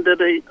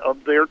candidate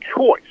of their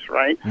choice,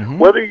 right? Mm-hmm.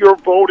 Whether you're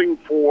voting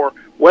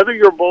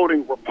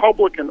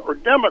Republican or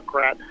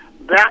Democrat,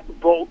 that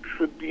vote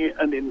should be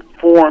an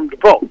informed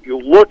vote. You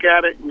look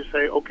at it and you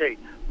say, okay,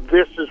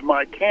 this is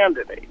my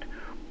candidate.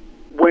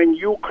 When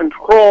you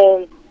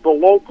control the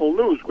local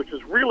news, which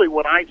is really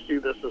what I see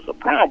this as a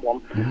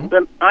problem, mm-hmm.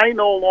 then I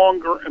no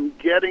longer am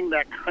getting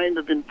that kind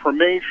of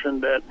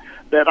information that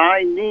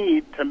I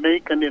need to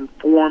make an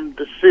informed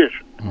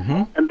decision.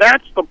 And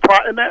that's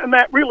and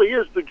that really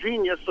is the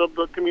genius of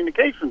the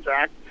Communications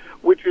Act,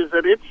 which is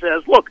that it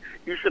says, look,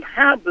 you should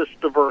have this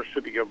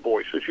diversity of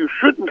voices. You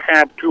shouldn't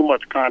have too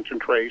much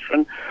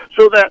concentration,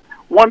 so that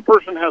one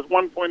person has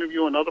one point of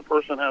view, another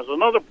person has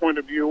another point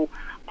of view.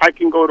 I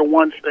can go to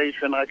one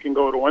station, I can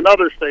go to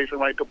another station,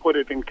 right, to put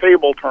it in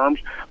cable terms.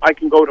 I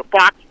can go to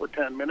Fox for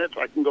 10 minutes,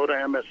 I can go to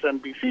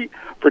MSNBC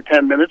for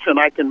 10 minutes, and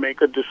I can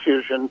make a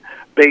decision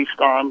based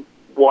on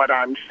what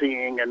I'm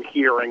seeing and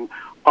hearing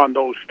on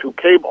those two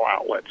cable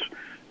outlets.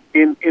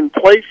 In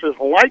places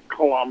like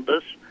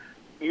Columbus,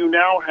 you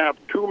now have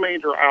two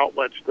major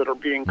outlets that are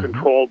being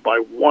controlled by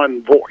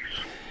one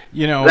voice.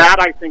 That,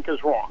 I think,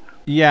 is wrong.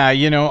 Yeah,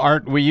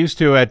 Art, we used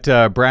to at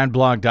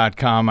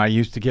bradblog.com, I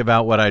used to give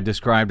out what I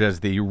described as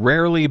the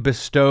rarely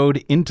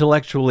bestowed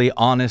intellectually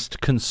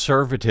honest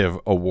conservative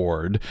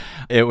award.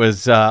 It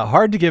was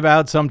hard to give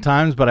out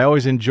sometimes, but I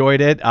always enjoyed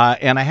it.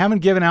 And I haven't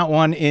given out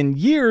one in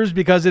years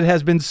because it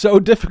has been so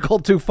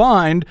difficult to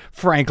find,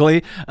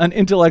 frankly, an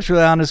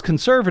intellectually honest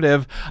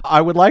conservative.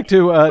 I would like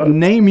to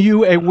name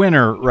you a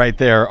winner right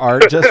there,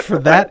 Art, just for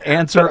that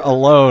answer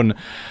alone.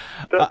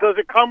 Does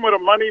it come with a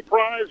money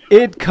prize?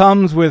 It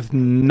comes with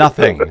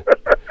nothing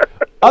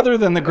other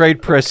than the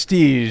great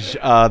prestige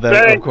of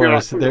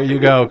course, there you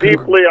go.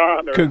 Deeply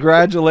honored.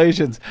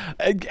 Congratulations.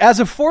 As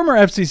a former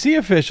FCC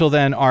official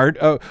then, Art,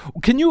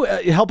 can you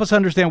help us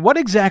understand what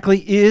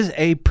exactly is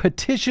a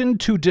petition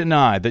to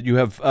deny that you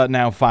have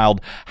now filed?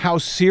 How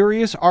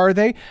serious are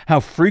they? How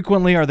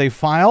frequently are they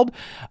filed?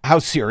 How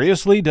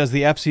seriously does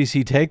the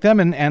FCC take them?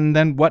 And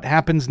then what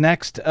happens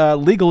next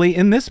legally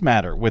in this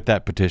matter with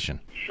that petition?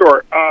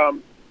 Sure.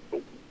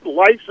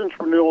 License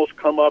renewals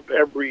come up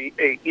every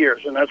 8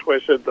 years, and that's why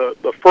I said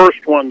the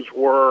first ones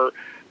were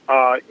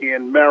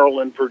in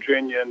Maryland,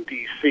 Virginia, and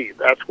D.C.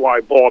 That's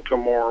why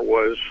Baltimore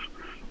was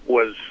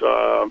where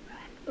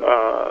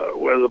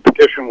the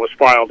petition was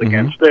filed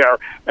against there,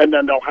 and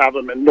then they'll have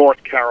them in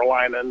North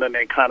Carolina, and then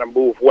they kind of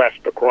move west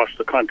across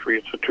the country.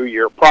 It's a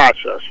 2-year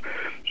process.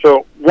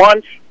 So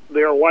once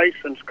their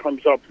license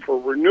comes up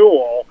for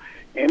renewal,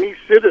 any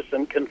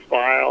citizen can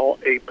file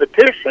a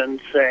petition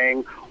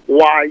saying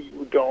why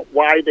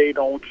they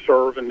don't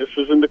serve, and this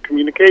is in the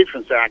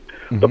Communications Act,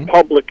 the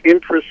public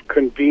interest,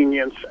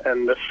 convenience,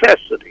 and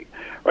necessity,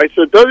 right?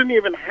 So it doesn't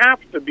even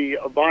have to be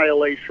a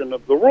violation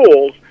of the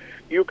rules.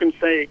 You can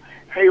say,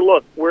 hey,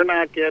 look, we're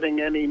not getting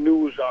any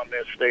news on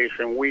this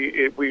station.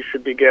 We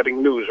should be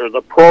getting news, or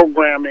the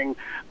programming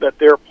that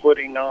they're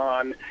putting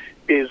on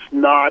is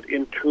not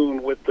in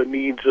tune with the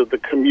needs of the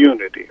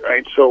community,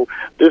 right? So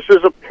this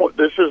is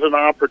an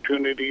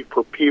opportunity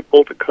for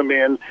people to come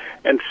in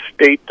and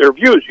state their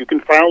views. You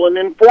can file an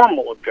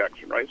informal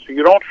objection, right? So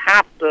you don't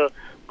have to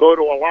go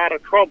to a lot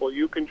of trouble.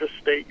 You can just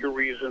state your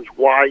reasons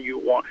why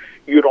you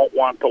don't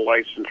want the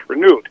license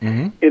renewed.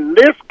 In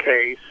this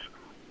case,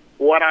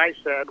 what I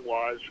said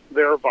was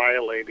they're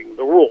violating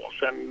the rules,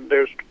 and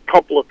there's a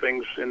couple of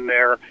things in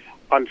there.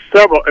 On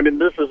several,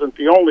 this isn't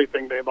the only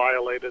thing they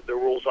violated the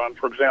rules on.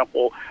 For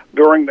example,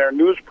 during their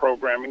news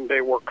programming,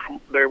 they were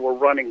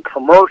running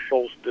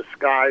commercials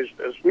disguised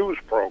as news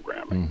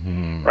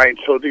programming, right?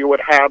 So you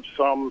would have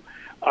some,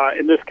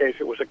 in this case,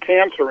 it was a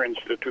cancer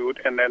institute,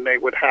 and then they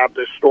would have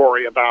this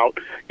story about,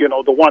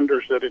 the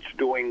wonders that it's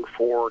doing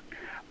for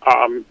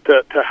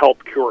to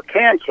help cure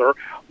cancer,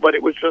 but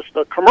it was just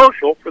a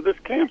commercial for this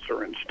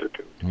cancer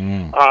institute.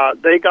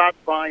 They got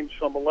fined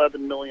some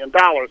 $11 million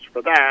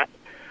for that.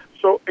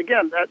 So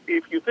again, that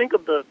if you think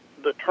of the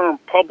term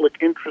public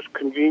interest,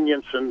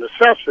 convenience, and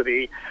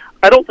necessity,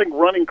 I don't think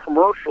running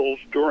commercials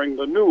during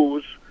the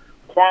news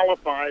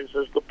qualifies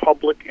as the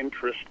public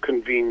interest,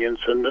 convenience,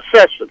 and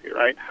necessity,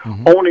 right?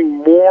 Owning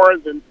more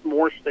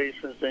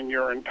stations than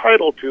you're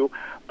entitled to,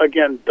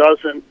 again,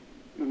 doesn't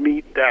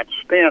meet that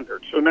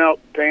standard. So now,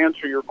 to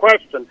answer your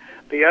question,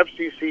 the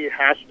FCC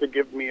has to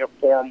give me a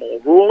formal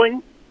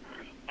ruling.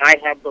 I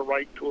have the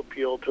right to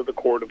appeal to the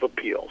Court of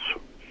Appeals.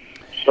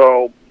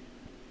 So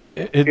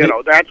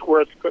that's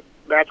where it's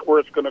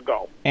going to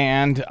go.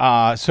 And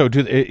so,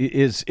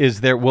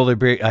 will there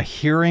be a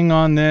hearing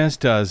on this?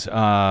 Does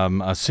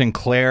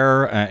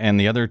Sinclair and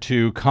the other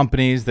two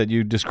companies that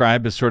you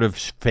described as sort of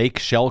fake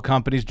shell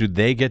companies, do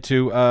they get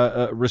to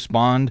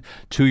respond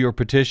to your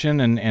petition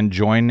and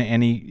join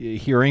any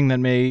hearing that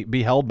may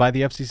be held by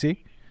the FCC?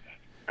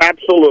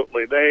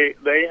 Absolutely.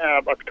 They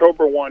have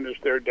October 1 is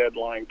their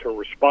deadline to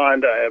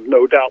respond. I have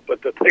no doubt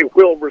but that they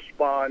will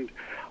respond.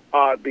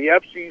 The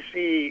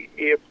FCC,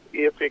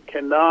 if it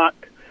cannot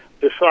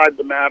decide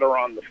the matter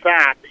on the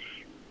facts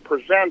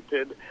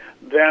presented,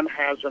 then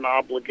has an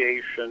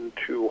obligation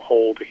to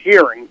hold a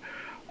hearing.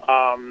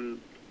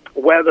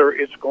 Whether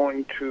it's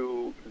going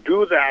to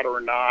do that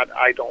or not,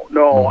 I don't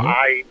know.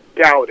 I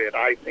doubt it.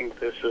 I think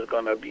this is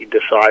going to be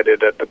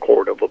decided at the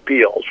Court of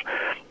Appeals.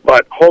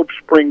 But hope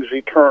springs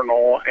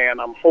eternal,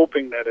 and I'm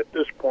hoping that at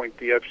this point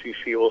the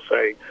FCC will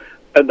say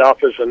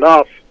enough is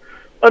enough.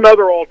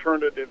 Another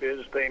alternative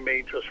is they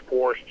may just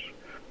force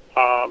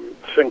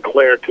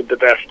Sinclair to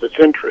divest its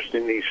interest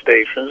in these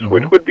stations,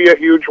 which would be a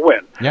huge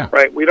win. Yeah.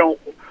 Right? We don't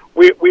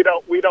we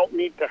don't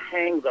need to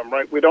hang them,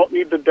 right? We don't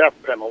need the death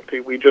penalty.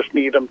 We just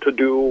need them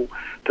to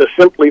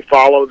simply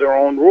follow their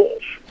own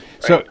rules.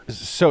 Right?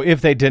 So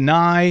if they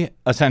deny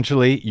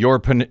essentially your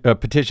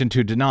petition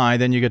to deny,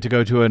 then you get to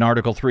go to an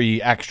Article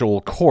 3 actual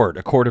court,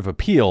 a court of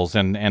appeals,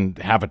 and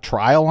have a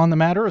trial on the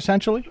matter,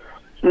 essentially?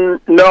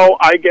 No,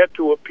 I get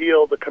to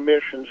appeal the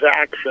commission's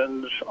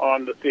actions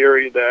on the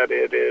theory that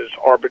it is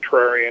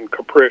arbitrary and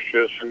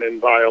capricious and in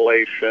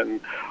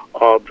violation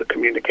of the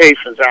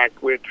Communications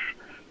Act, which,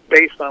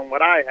 based on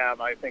what I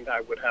have, I think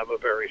I would have a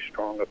very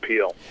strong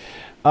appeal.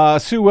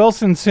 Sue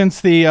Wilson, since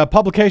the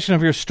publication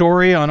of your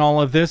story on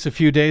all of this a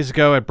few days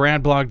ago at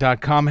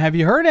bradblog.com, have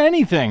you heard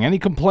anything, any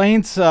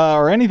complaints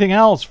or anything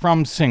else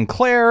from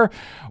Sinclair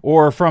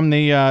or from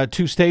the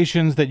two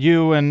stations that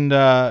you and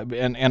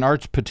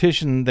Art's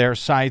petitioned their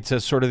sites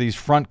as sort of these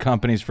front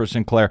companies for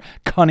Sinclair,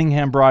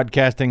 Cunningham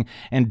Broadcasting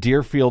and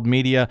Deerfield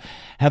Media?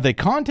 Have they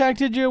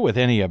contacted you with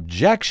any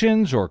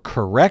objections or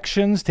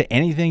corrections to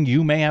anything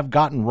you may have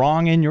gotten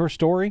wrong in your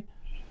story?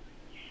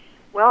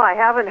 Well, I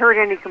haven't heard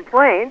any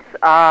complaints,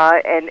 and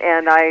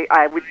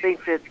I would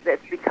think that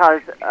that's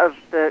because of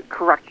the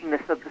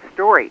correctness of the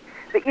story.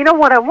 But you know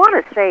what I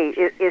want to say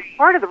is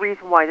part of the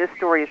reason why this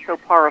story is so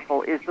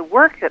powerful is the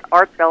work that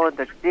Art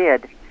Belendiuk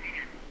did,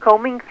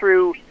 combing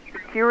through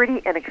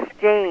Security and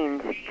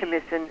Exchange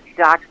Commission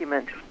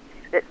documents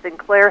that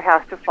Sinclair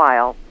has to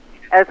file,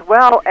 as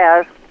well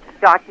as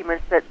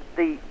documents that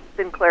the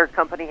Sinclair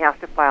company has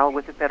to file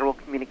with the Federal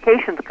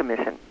Communications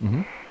Commission.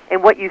 Mm-hmm.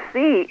 And what you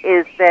see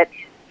is that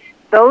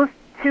those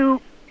two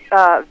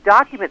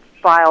document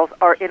files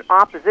are in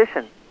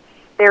opposition.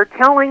 They're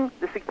telling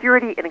the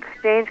Security and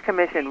Exchange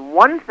Commission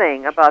one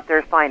thing about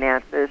their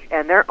finances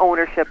and their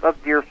ownership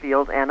of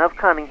Deerfield and of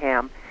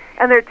Cunningham,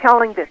 and they're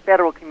telling the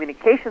Federal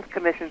Communications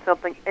Commission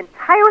something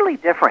entirely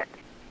different.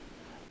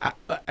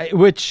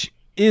 Which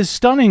is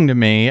stunning to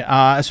me,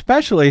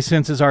 especially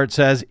since, as Art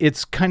says,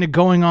 it's kind of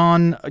going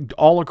on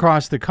all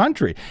across the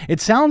country.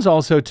 It sounds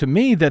also to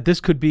me that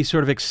this could be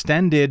sort of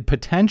extended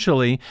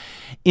potentially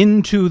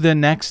into the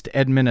next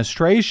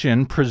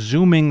administration,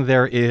 presuming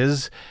there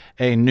is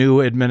a new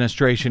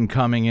administration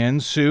coming in.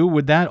 Sue,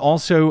 would that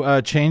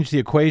also change the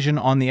equation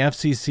on the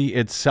FCC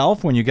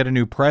itself when you get a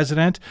new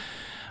president?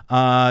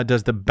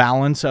 Does the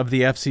balance of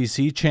the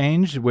FCC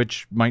change,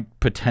 which might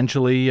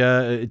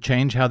potentially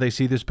change how they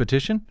see this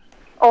petition?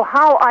 Oh,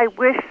 how I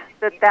wish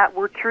that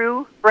were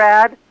true,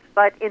 Brad.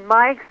 But in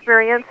my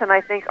experience, and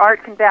I think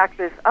Art can back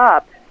this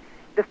up,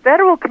 the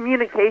Federal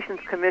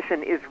Communications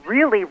Commission is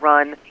really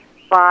run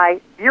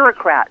by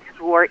bureaucrats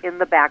who are in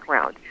the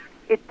background.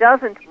 It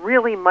doesn't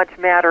really much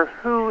matter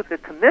who the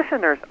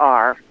commissioners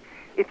are.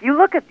 If you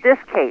look at this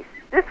case,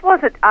 this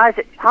wasn't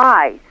Ajit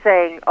Pai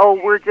saying, oh,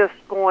 we're just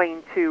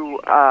going to,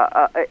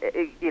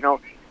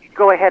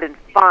 go ahead and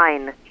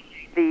fine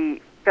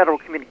the Federal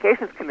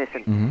Communications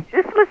Commission. Mm-hmm.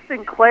 This was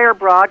Sinclair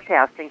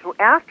Broadcasting, who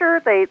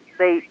after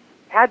they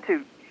had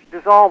to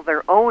dissolve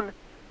their own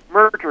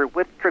merger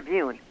with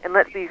Tribune, and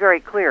let's be very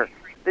clear,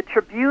 the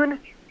Tribune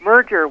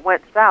merger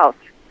went south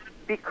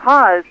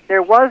because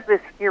there was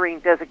this hearing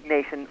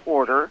designation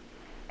order,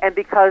 and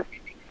because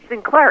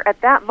Sinclair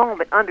at that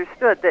moment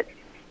understood that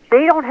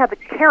they don't have the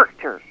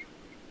character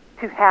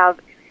to have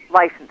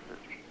licenses.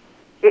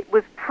 It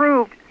was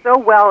proved so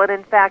well, and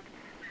in fact,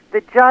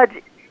 the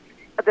judge,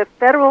 the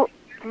Federal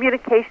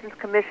Communications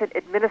Commission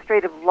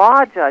administrative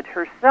law judge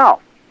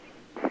herself,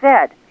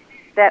 said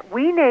that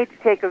we need to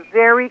take a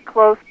very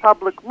close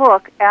public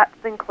look at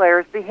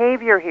Sinclair's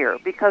behavior here,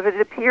 because it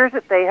appears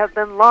that they have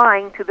been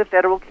lying to the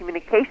Federal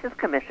Communications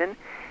Commission.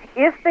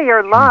 If they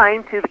are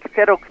lying to the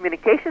Federal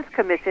Communications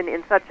Commission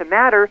in such a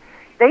matter,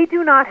 they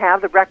do not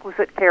have the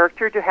requisite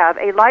character to have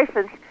a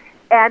license,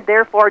 and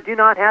therefore do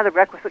not have the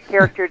requisite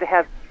character to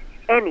have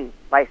any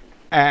license.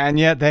 And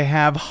yet they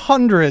have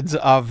hundreds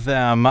of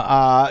them.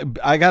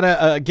 I got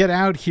to get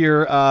out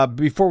here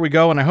before we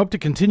go, and I hope to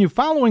continue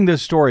following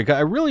this story.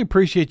 I really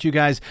appreciate you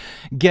guys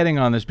getting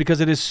on this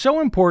because it is so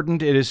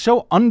important. It is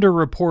so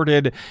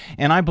underreported,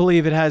 and I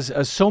believe it has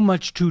so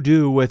much to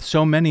do with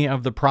so many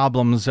of the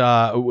problems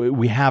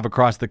we have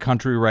across the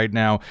country right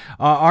now.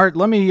 Art,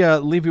 let me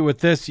leave you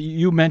with this.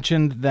 You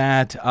mentioned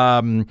that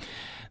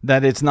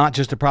that it's not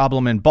just a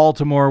problem in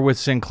Baltimore with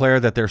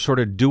Sinclair, that they're sort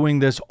of doing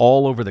this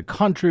all over the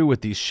country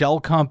with these shell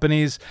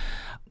companies.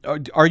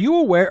 Are you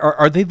aware,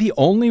 are they the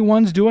only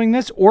ones doing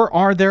this, or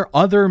are there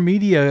other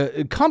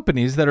media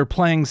companies that are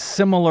playing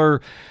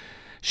similar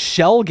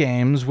shell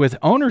games with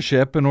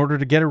ownership in order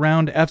to get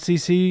around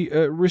FCC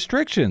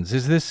restrictions?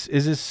 Is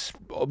this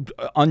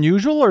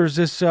unusual, or is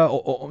this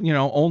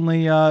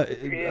only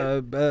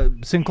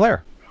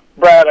Sinclair?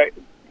 Brad,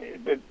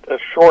 the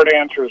short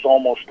answer is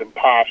almost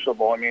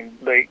impossible. I mean,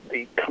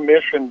 the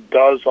commission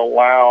does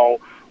allow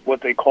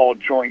what they call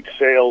joint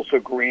sales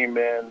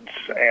agreements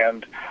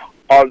and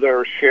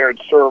other shared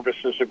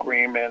services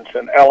agreements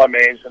and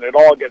LMAs, and it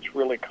all gets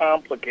really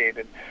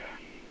complicated.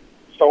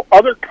 So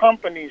other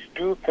companies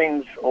do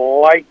things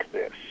like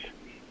this.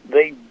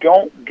 They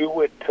don't do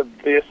it to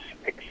this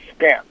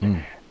extent.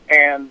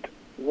 And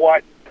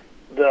what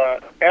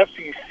the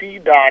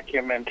SEC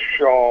documents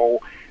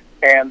show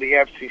and the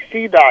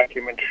FCC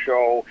documents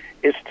show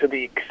is to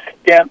the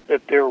extent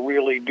that they're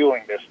really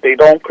doing this. They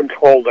don't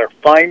control their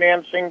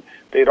financing.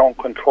 They don't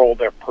control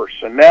their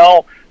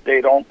personnel.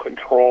 They don't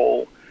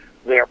control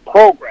their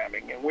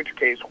programming, in which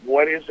case,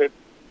 what is it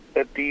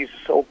that these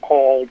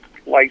so-called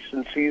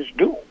licensees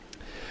do,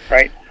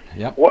 right?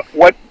 Yep.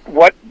 What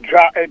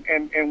job,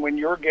 and when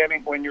your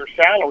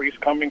salary's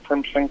coming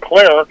from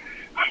Sinclair,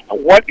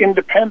 what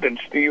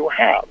independence do you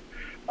have?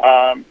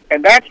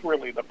 And that's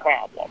really the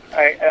problem.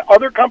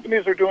 Other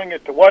companies are doing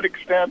it to what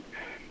extent?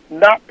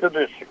 Not to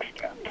this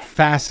extent.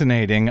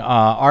 Fascinating.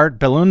 Art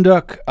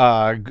Belendiuk,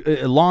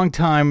 a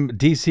longtime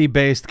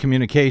D.C.-based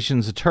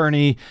communications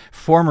attorney,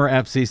 former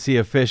FCC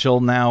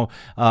official, now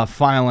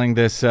filing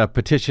this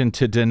petition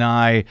to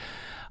deny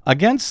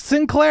against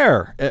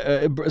Sinclair,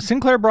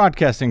 Sinclair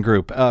Broadcasting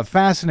Group.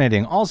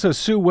 Fascinating. Also,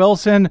 Sue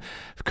Wilson,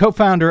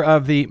 co-founder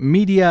of the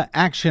Media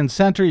Action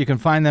Center. You can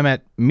find them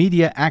at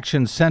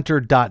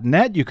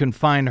mediaactioncenter.net. You can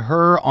find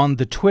her on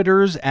the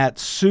Twitters at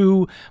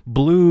Sue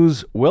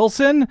Blues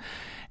Wilson.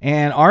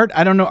 And Art,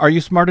 I don't know, are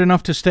you smart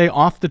enough to stay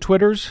off the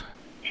Twitters?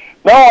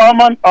 No, I'm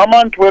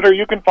on Twitter.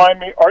 You can find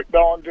me, Art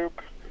Belendiuk.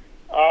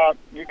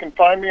 You can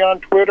find me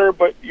on Twitter,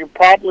 but you're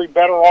probably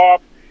better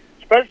off,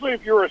 especially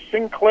if you're a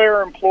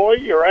Sinclair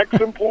employee or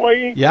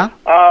ex-employee. Yeah.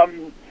 I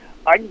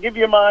can give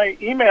you my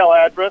email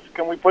address.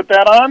 Can we put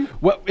that on?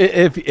 Well,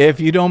 if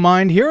you don't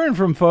mind hearing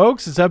from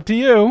folks, it's up to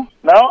you.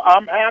 No,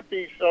 I'm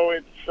happy. So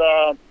it's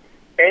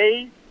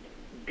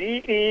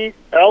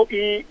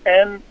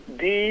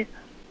ABELENDIUK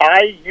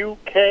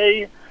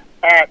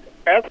at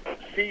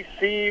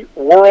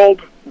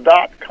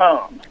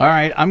fccworld.com. All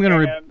right, I'm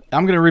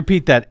gonna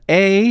repeat that.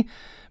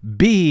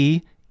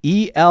 ABELENDIUK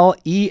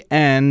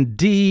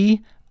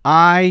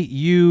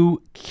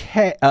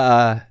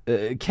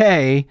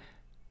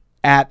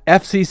at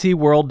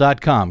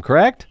fccworld.com,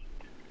 correct?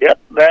 Yep,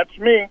 that's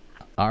me.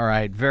 All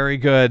right, very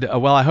good.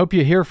 Well, I hope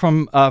you hear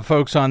from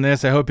folks on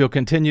this. I hope you'll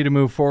continue to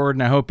move forward,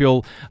 and I hope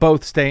you'll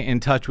both stay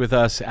in touch with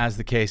us as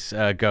the case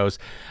goes.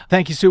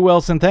 Thank you, Sue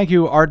Wilson. Thank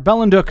you, Art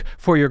Belendiuk,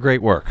 for your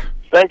great work.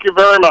 Thank you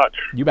very much.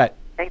 You bet.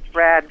 Thanks,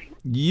 Brad.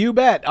 You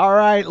bet. All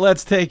right,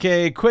 let's take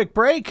a quick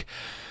break.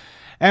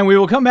 And we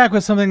will come back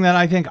with something that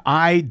I think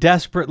I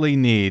desperately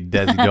need,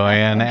 Desi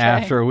Doyen,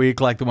 after a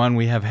week like the one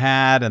we have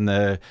had, and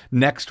the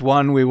next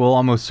one we will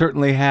almost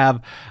certainly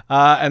have.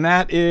 And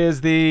that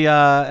is the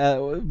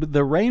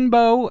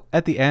rainbow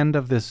at the end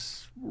of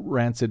this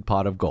rancid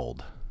pot of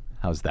gold.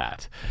 How's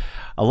that?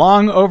 A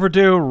long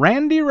overdue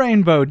Randy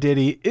Rainbow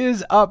ditty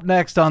is up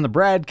next on the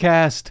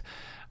BradCast.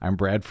 I'm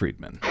Brad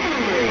Friedman.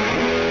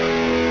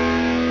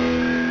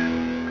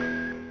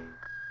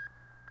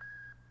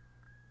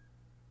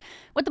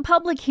 What the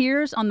public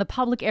hears on the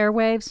public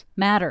airwaves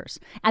matters.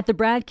 At the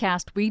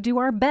BradCast, we do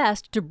our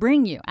best to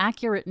bring you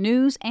accurate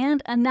news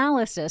and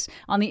analysis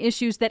on the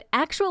issues that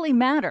actually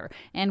matter,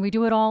 and we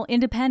do it all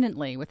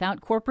independently,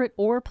 without corporate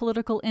or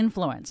political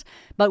influence.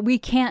 But we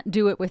can't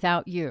do it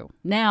without you,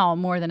 now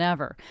more than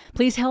ever.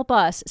 Please help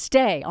us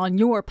stay on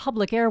your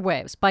public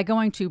airwaves by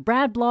going to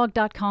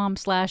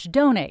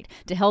bradblog.com/donate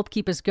to help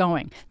keep us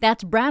going.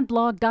 That's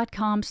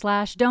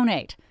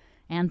bradblog.com/donate.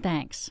 And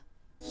thanks.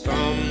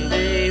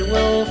 Someday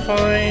we'll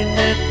find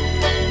it,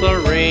 the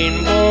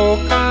rainbow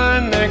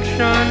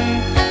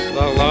connection,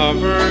 the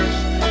lovers,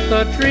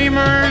 the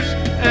dreamers,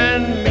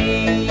 and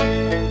me.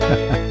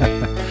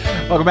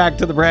 Welcome back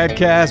to the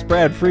BradCast.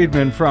 Brad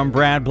Friedman from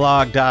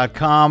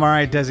bradblog.com. All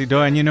right, Desi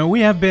Doyen, you know, we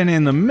have been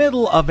in the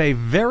middle of a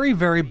very,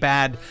 very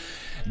bad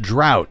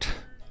drought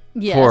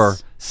for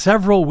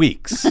several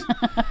weeks.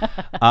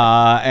 But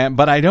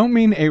I don't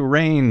mean a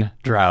rain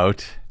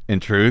drought. In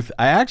truth,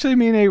 I actually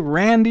mean a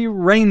Randy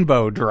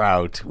Rainbow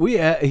drought.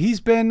 He's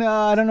been,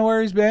 I don't know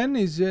where he's been.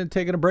 He's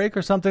taking a break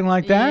or something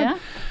like that.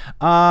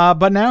 Yeah.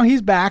 But now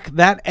he's back.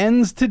 That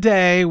ends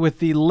today with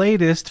the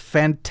latest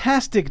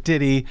fantastic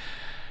ditty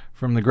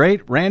from the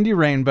great Randy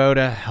Rainbow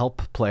to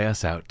help play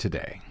us out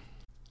today.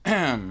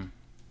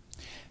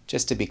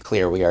 Just to be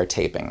clear, we are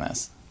taping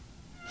this.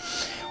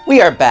 We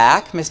are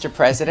back, Mr.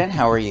 President.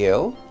 How are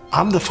you?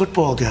 I'm the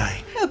football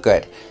guy. Oh,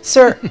 good.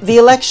 Sir, the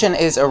election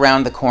is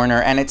around the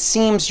corner, and it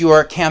seems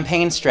your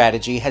campaign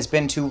strategy has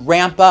been to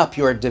ramp up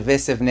your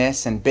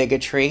divisiveness and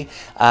bigotry,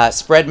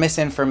 spread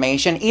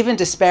misinformation, even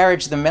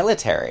disparage the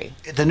military.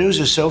 The news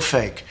is so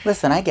fake.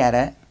 Listen, I get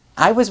it.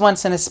 I was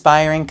once an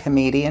aspiring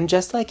comedian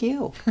just like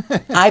you.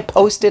 I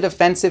posted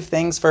offensive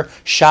things for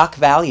shock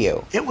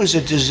value. It was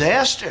a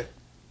disaster.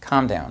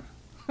 Calm down.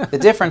 The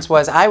difference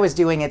was I was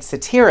doing it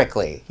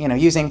satirically,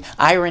 using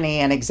irony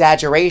and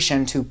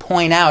exaggeration to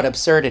point out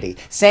absurdity,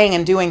 saying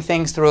and doing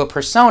things through a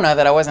persona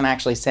that I wasn't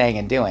actually saying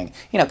and doing.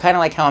 Kind of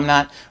like how I'm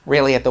not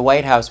really at the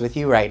White House with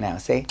you right now,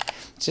 see?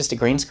 It's just a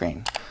green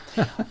screen.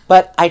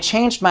 But I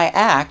changed my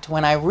act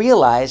when I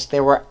realized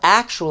there were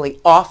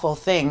actually awful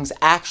things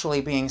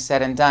actually being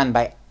said and done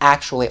by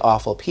actually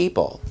awful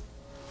people,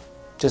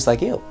 just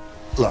like you.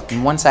 Look.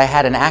 And once I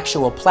had an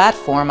actual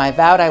platform, I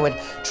vowed I would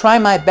try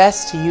my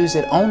best to use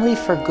it only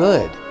for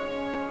good.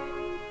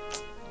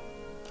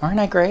 Aren't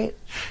I great?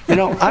 You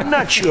know, I'm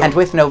not sure. And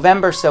with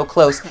November so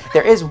close,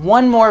 there is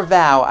one more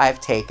vow I've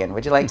taken.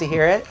 Would you like to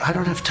hear it? I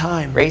don't have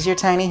time. Raise your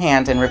tiny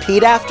hand and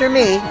repeat after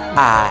me.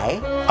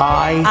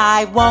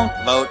 I won't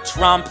vote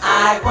Trump.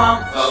 I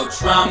won't vote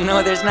Trump.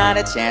 No, there's not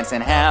a chance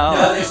in hell.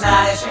 No, there's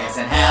not a chance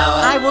in hell.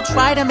 I will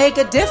try to make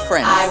a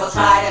difference. I will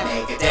try to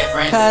make a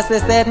difference. 'Cause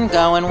this isn't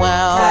going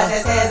well. 'Cause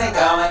this isn't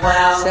going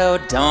well. So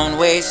don't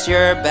waste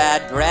your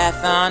bad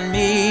breath on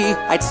me.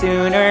 I'd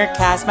sooner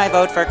cast my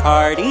vote for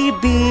Cardi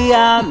B.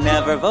 I'll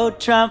never vote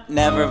Trump,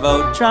 never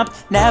vote Trump,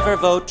 never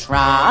vote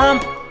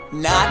Trump.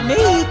 Not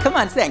me. Come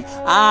on, sing.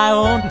 I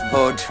won't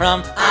vote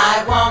Trump.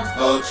 I won't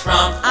vote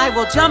Trump. I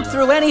will jump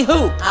through any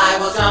hoop. I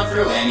will jump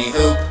through any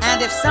hoop.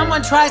 And if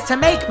someone tries to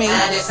make me.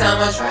 And if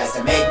someone tries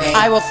to make me.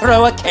 I will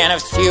throw a can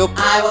of soup.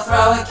 I will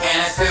throw a can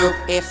of soup.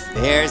 If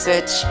there's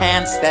a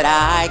chance that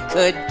I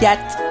could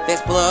get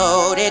this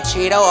bloated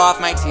Cheeto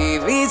off my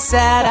TV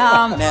set,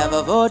 I'll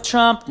never vote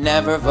Trump.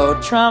 Never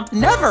vote Trump.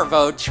 Never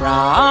vote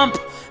Trump.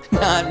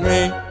 Not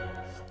me.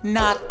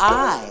 Not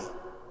I.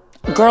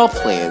 Girl,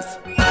 please.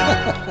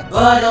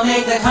 But it'll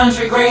make the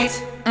country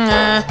great.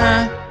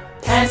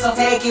 Pence will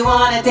take you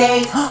on a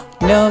date.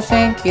 No,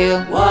 thank you.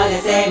 What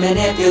if they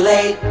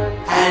manipulate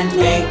and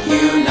make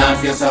you not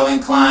feel so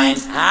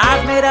inclined?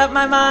 I've made up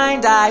my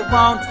mind. I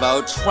won't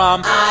vote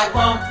Trump. I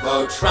won't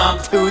vote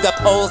Trump. To the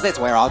polls is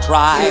where I'll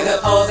drive. To the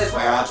polls is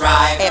where I'll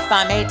drive. If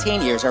I'm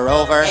 18 years or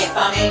over. If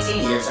I'm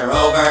 18 years or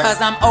over. 'Cause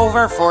I'm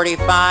over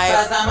 45.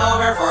 'Cause I'm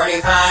over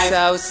 45.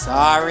 So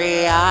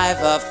sorry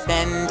I've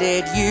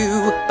offended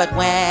you. But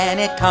when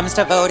it comes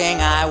to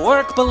voting, I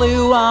work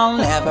blue. I'll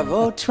never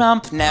vote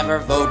Trump. Never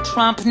vote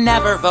Trump.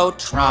 Never vote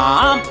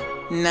Trump.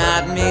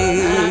 Not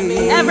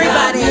me.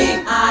 Everybody. Not me.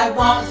 I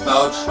won't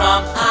vote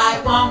Trump. I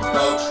won't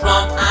vote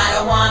Trump. I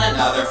don't want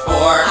another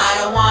four. I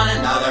don't want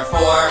another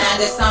four. And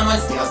if someone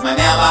steals my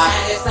mailbox.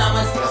 And if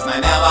someone steals my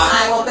mailbox.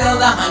 I will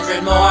build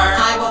 100 more.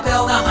 I will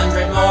build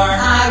 100 more.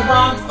 I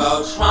won't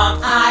vote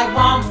Trump. I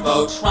won't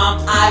vote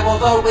Trump. I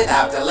will vote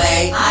without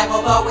delay. I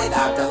will vote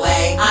without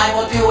delay. I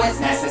will do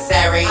what's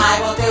necessary. I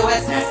will do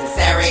what's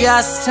necessary.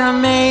 Just to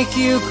make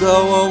you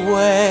go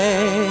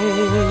away.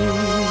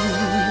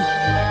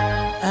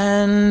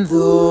 And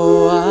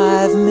though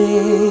I've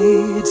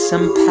made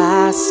some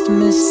past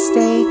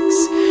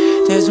mistakes,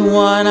 there's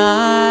one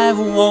I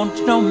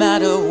won't, no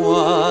matter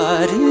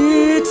what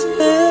it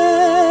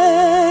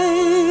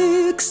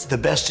takes. The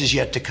best is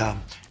yet to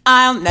come.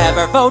 I'll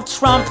never vote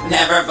Trump,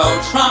 never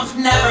vote Trump,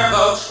 never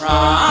vote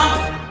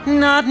Trump.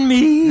 Not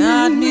me,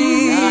 not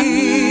me, not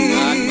me,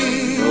 not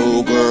me.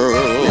 No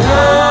girl.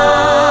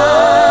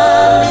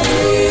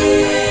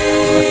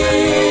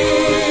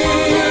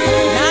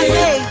 Not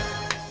me.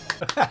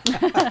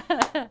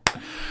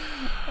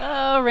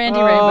 Oh, Randy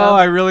Rainbow. Oh,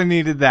 I really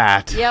needed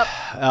that. Yep.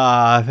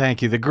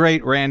 Thank you. The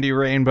great Randy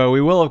Rainbow.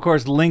 We will, of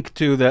course, link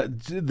to the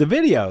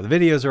video. The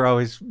videos are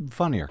always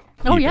funnier.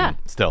 Oh, yeah.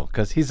 Still,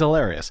 because he's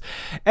hilarious.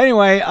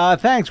 Anyway,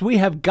 thanks. We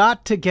have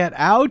got to get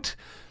out.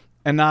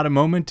 And not a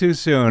moment too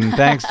soon.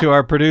 Thanks to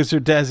our producer,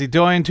 Desi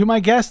Doyen. To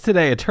my guest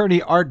today,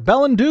 attorney Art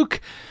Belendiuk,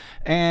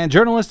 and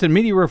journalist and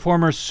media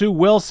reformer Sue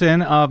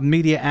Wilson of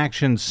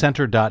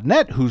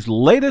MediaActionCenter.net, whose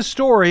latest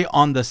story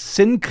on the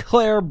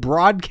Sinclair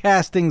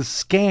Broadcasting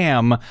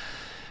scam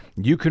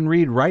you can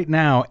read right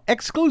now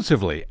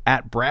exclusively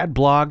at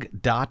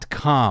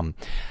BradBlog.com.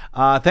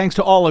 Thanks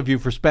to all of you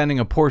for spending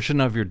a portion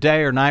of your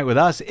day or night with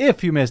us.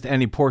 If you missed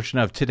any portion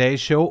of today's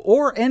show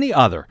or any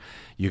other,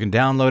 you can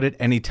download it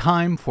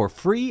anytime for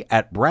free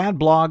at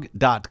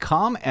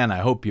BradBlog.com, and I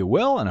hope you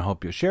will, and I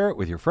hope you'll share it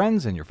with your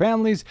friends and your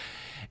families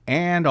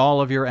and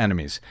all of your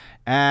enemies.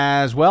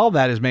 As well,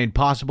 that is made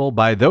possible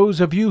by those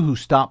of you who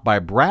stop by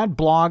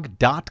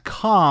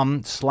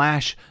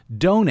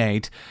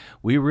BradBlog.com/donate.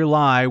 We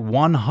rely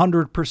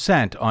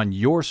 100% on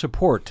your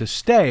support to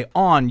stay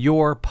on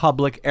your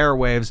public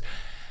airwaves,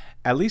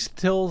 at least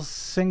till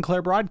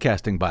Sinclair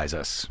Broadcasting buys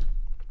us.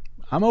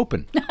 I'm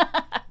open.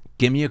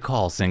 Give me a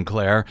call,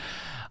 Sinclair.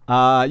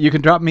 You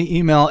can drop me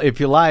email if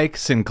you like,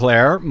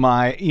 Sinclair.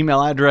 My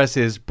email address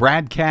is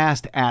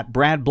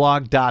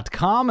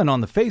bradcast@bradblog.com. And on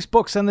the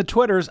Facebooks and the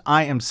Twitters,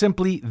 I am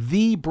simply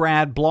the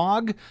Brad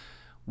Blog.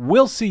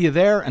 We'll see you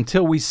there.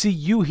 Until we see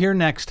you here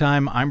next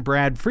time, I'm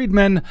Brad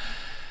Friedman.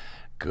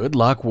 Good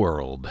luck,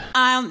 world.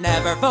 I'll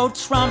never vote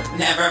Trump,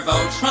 never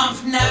vote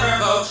Trump, never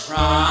vote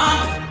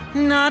Trump.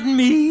 Not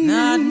me,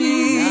 not me.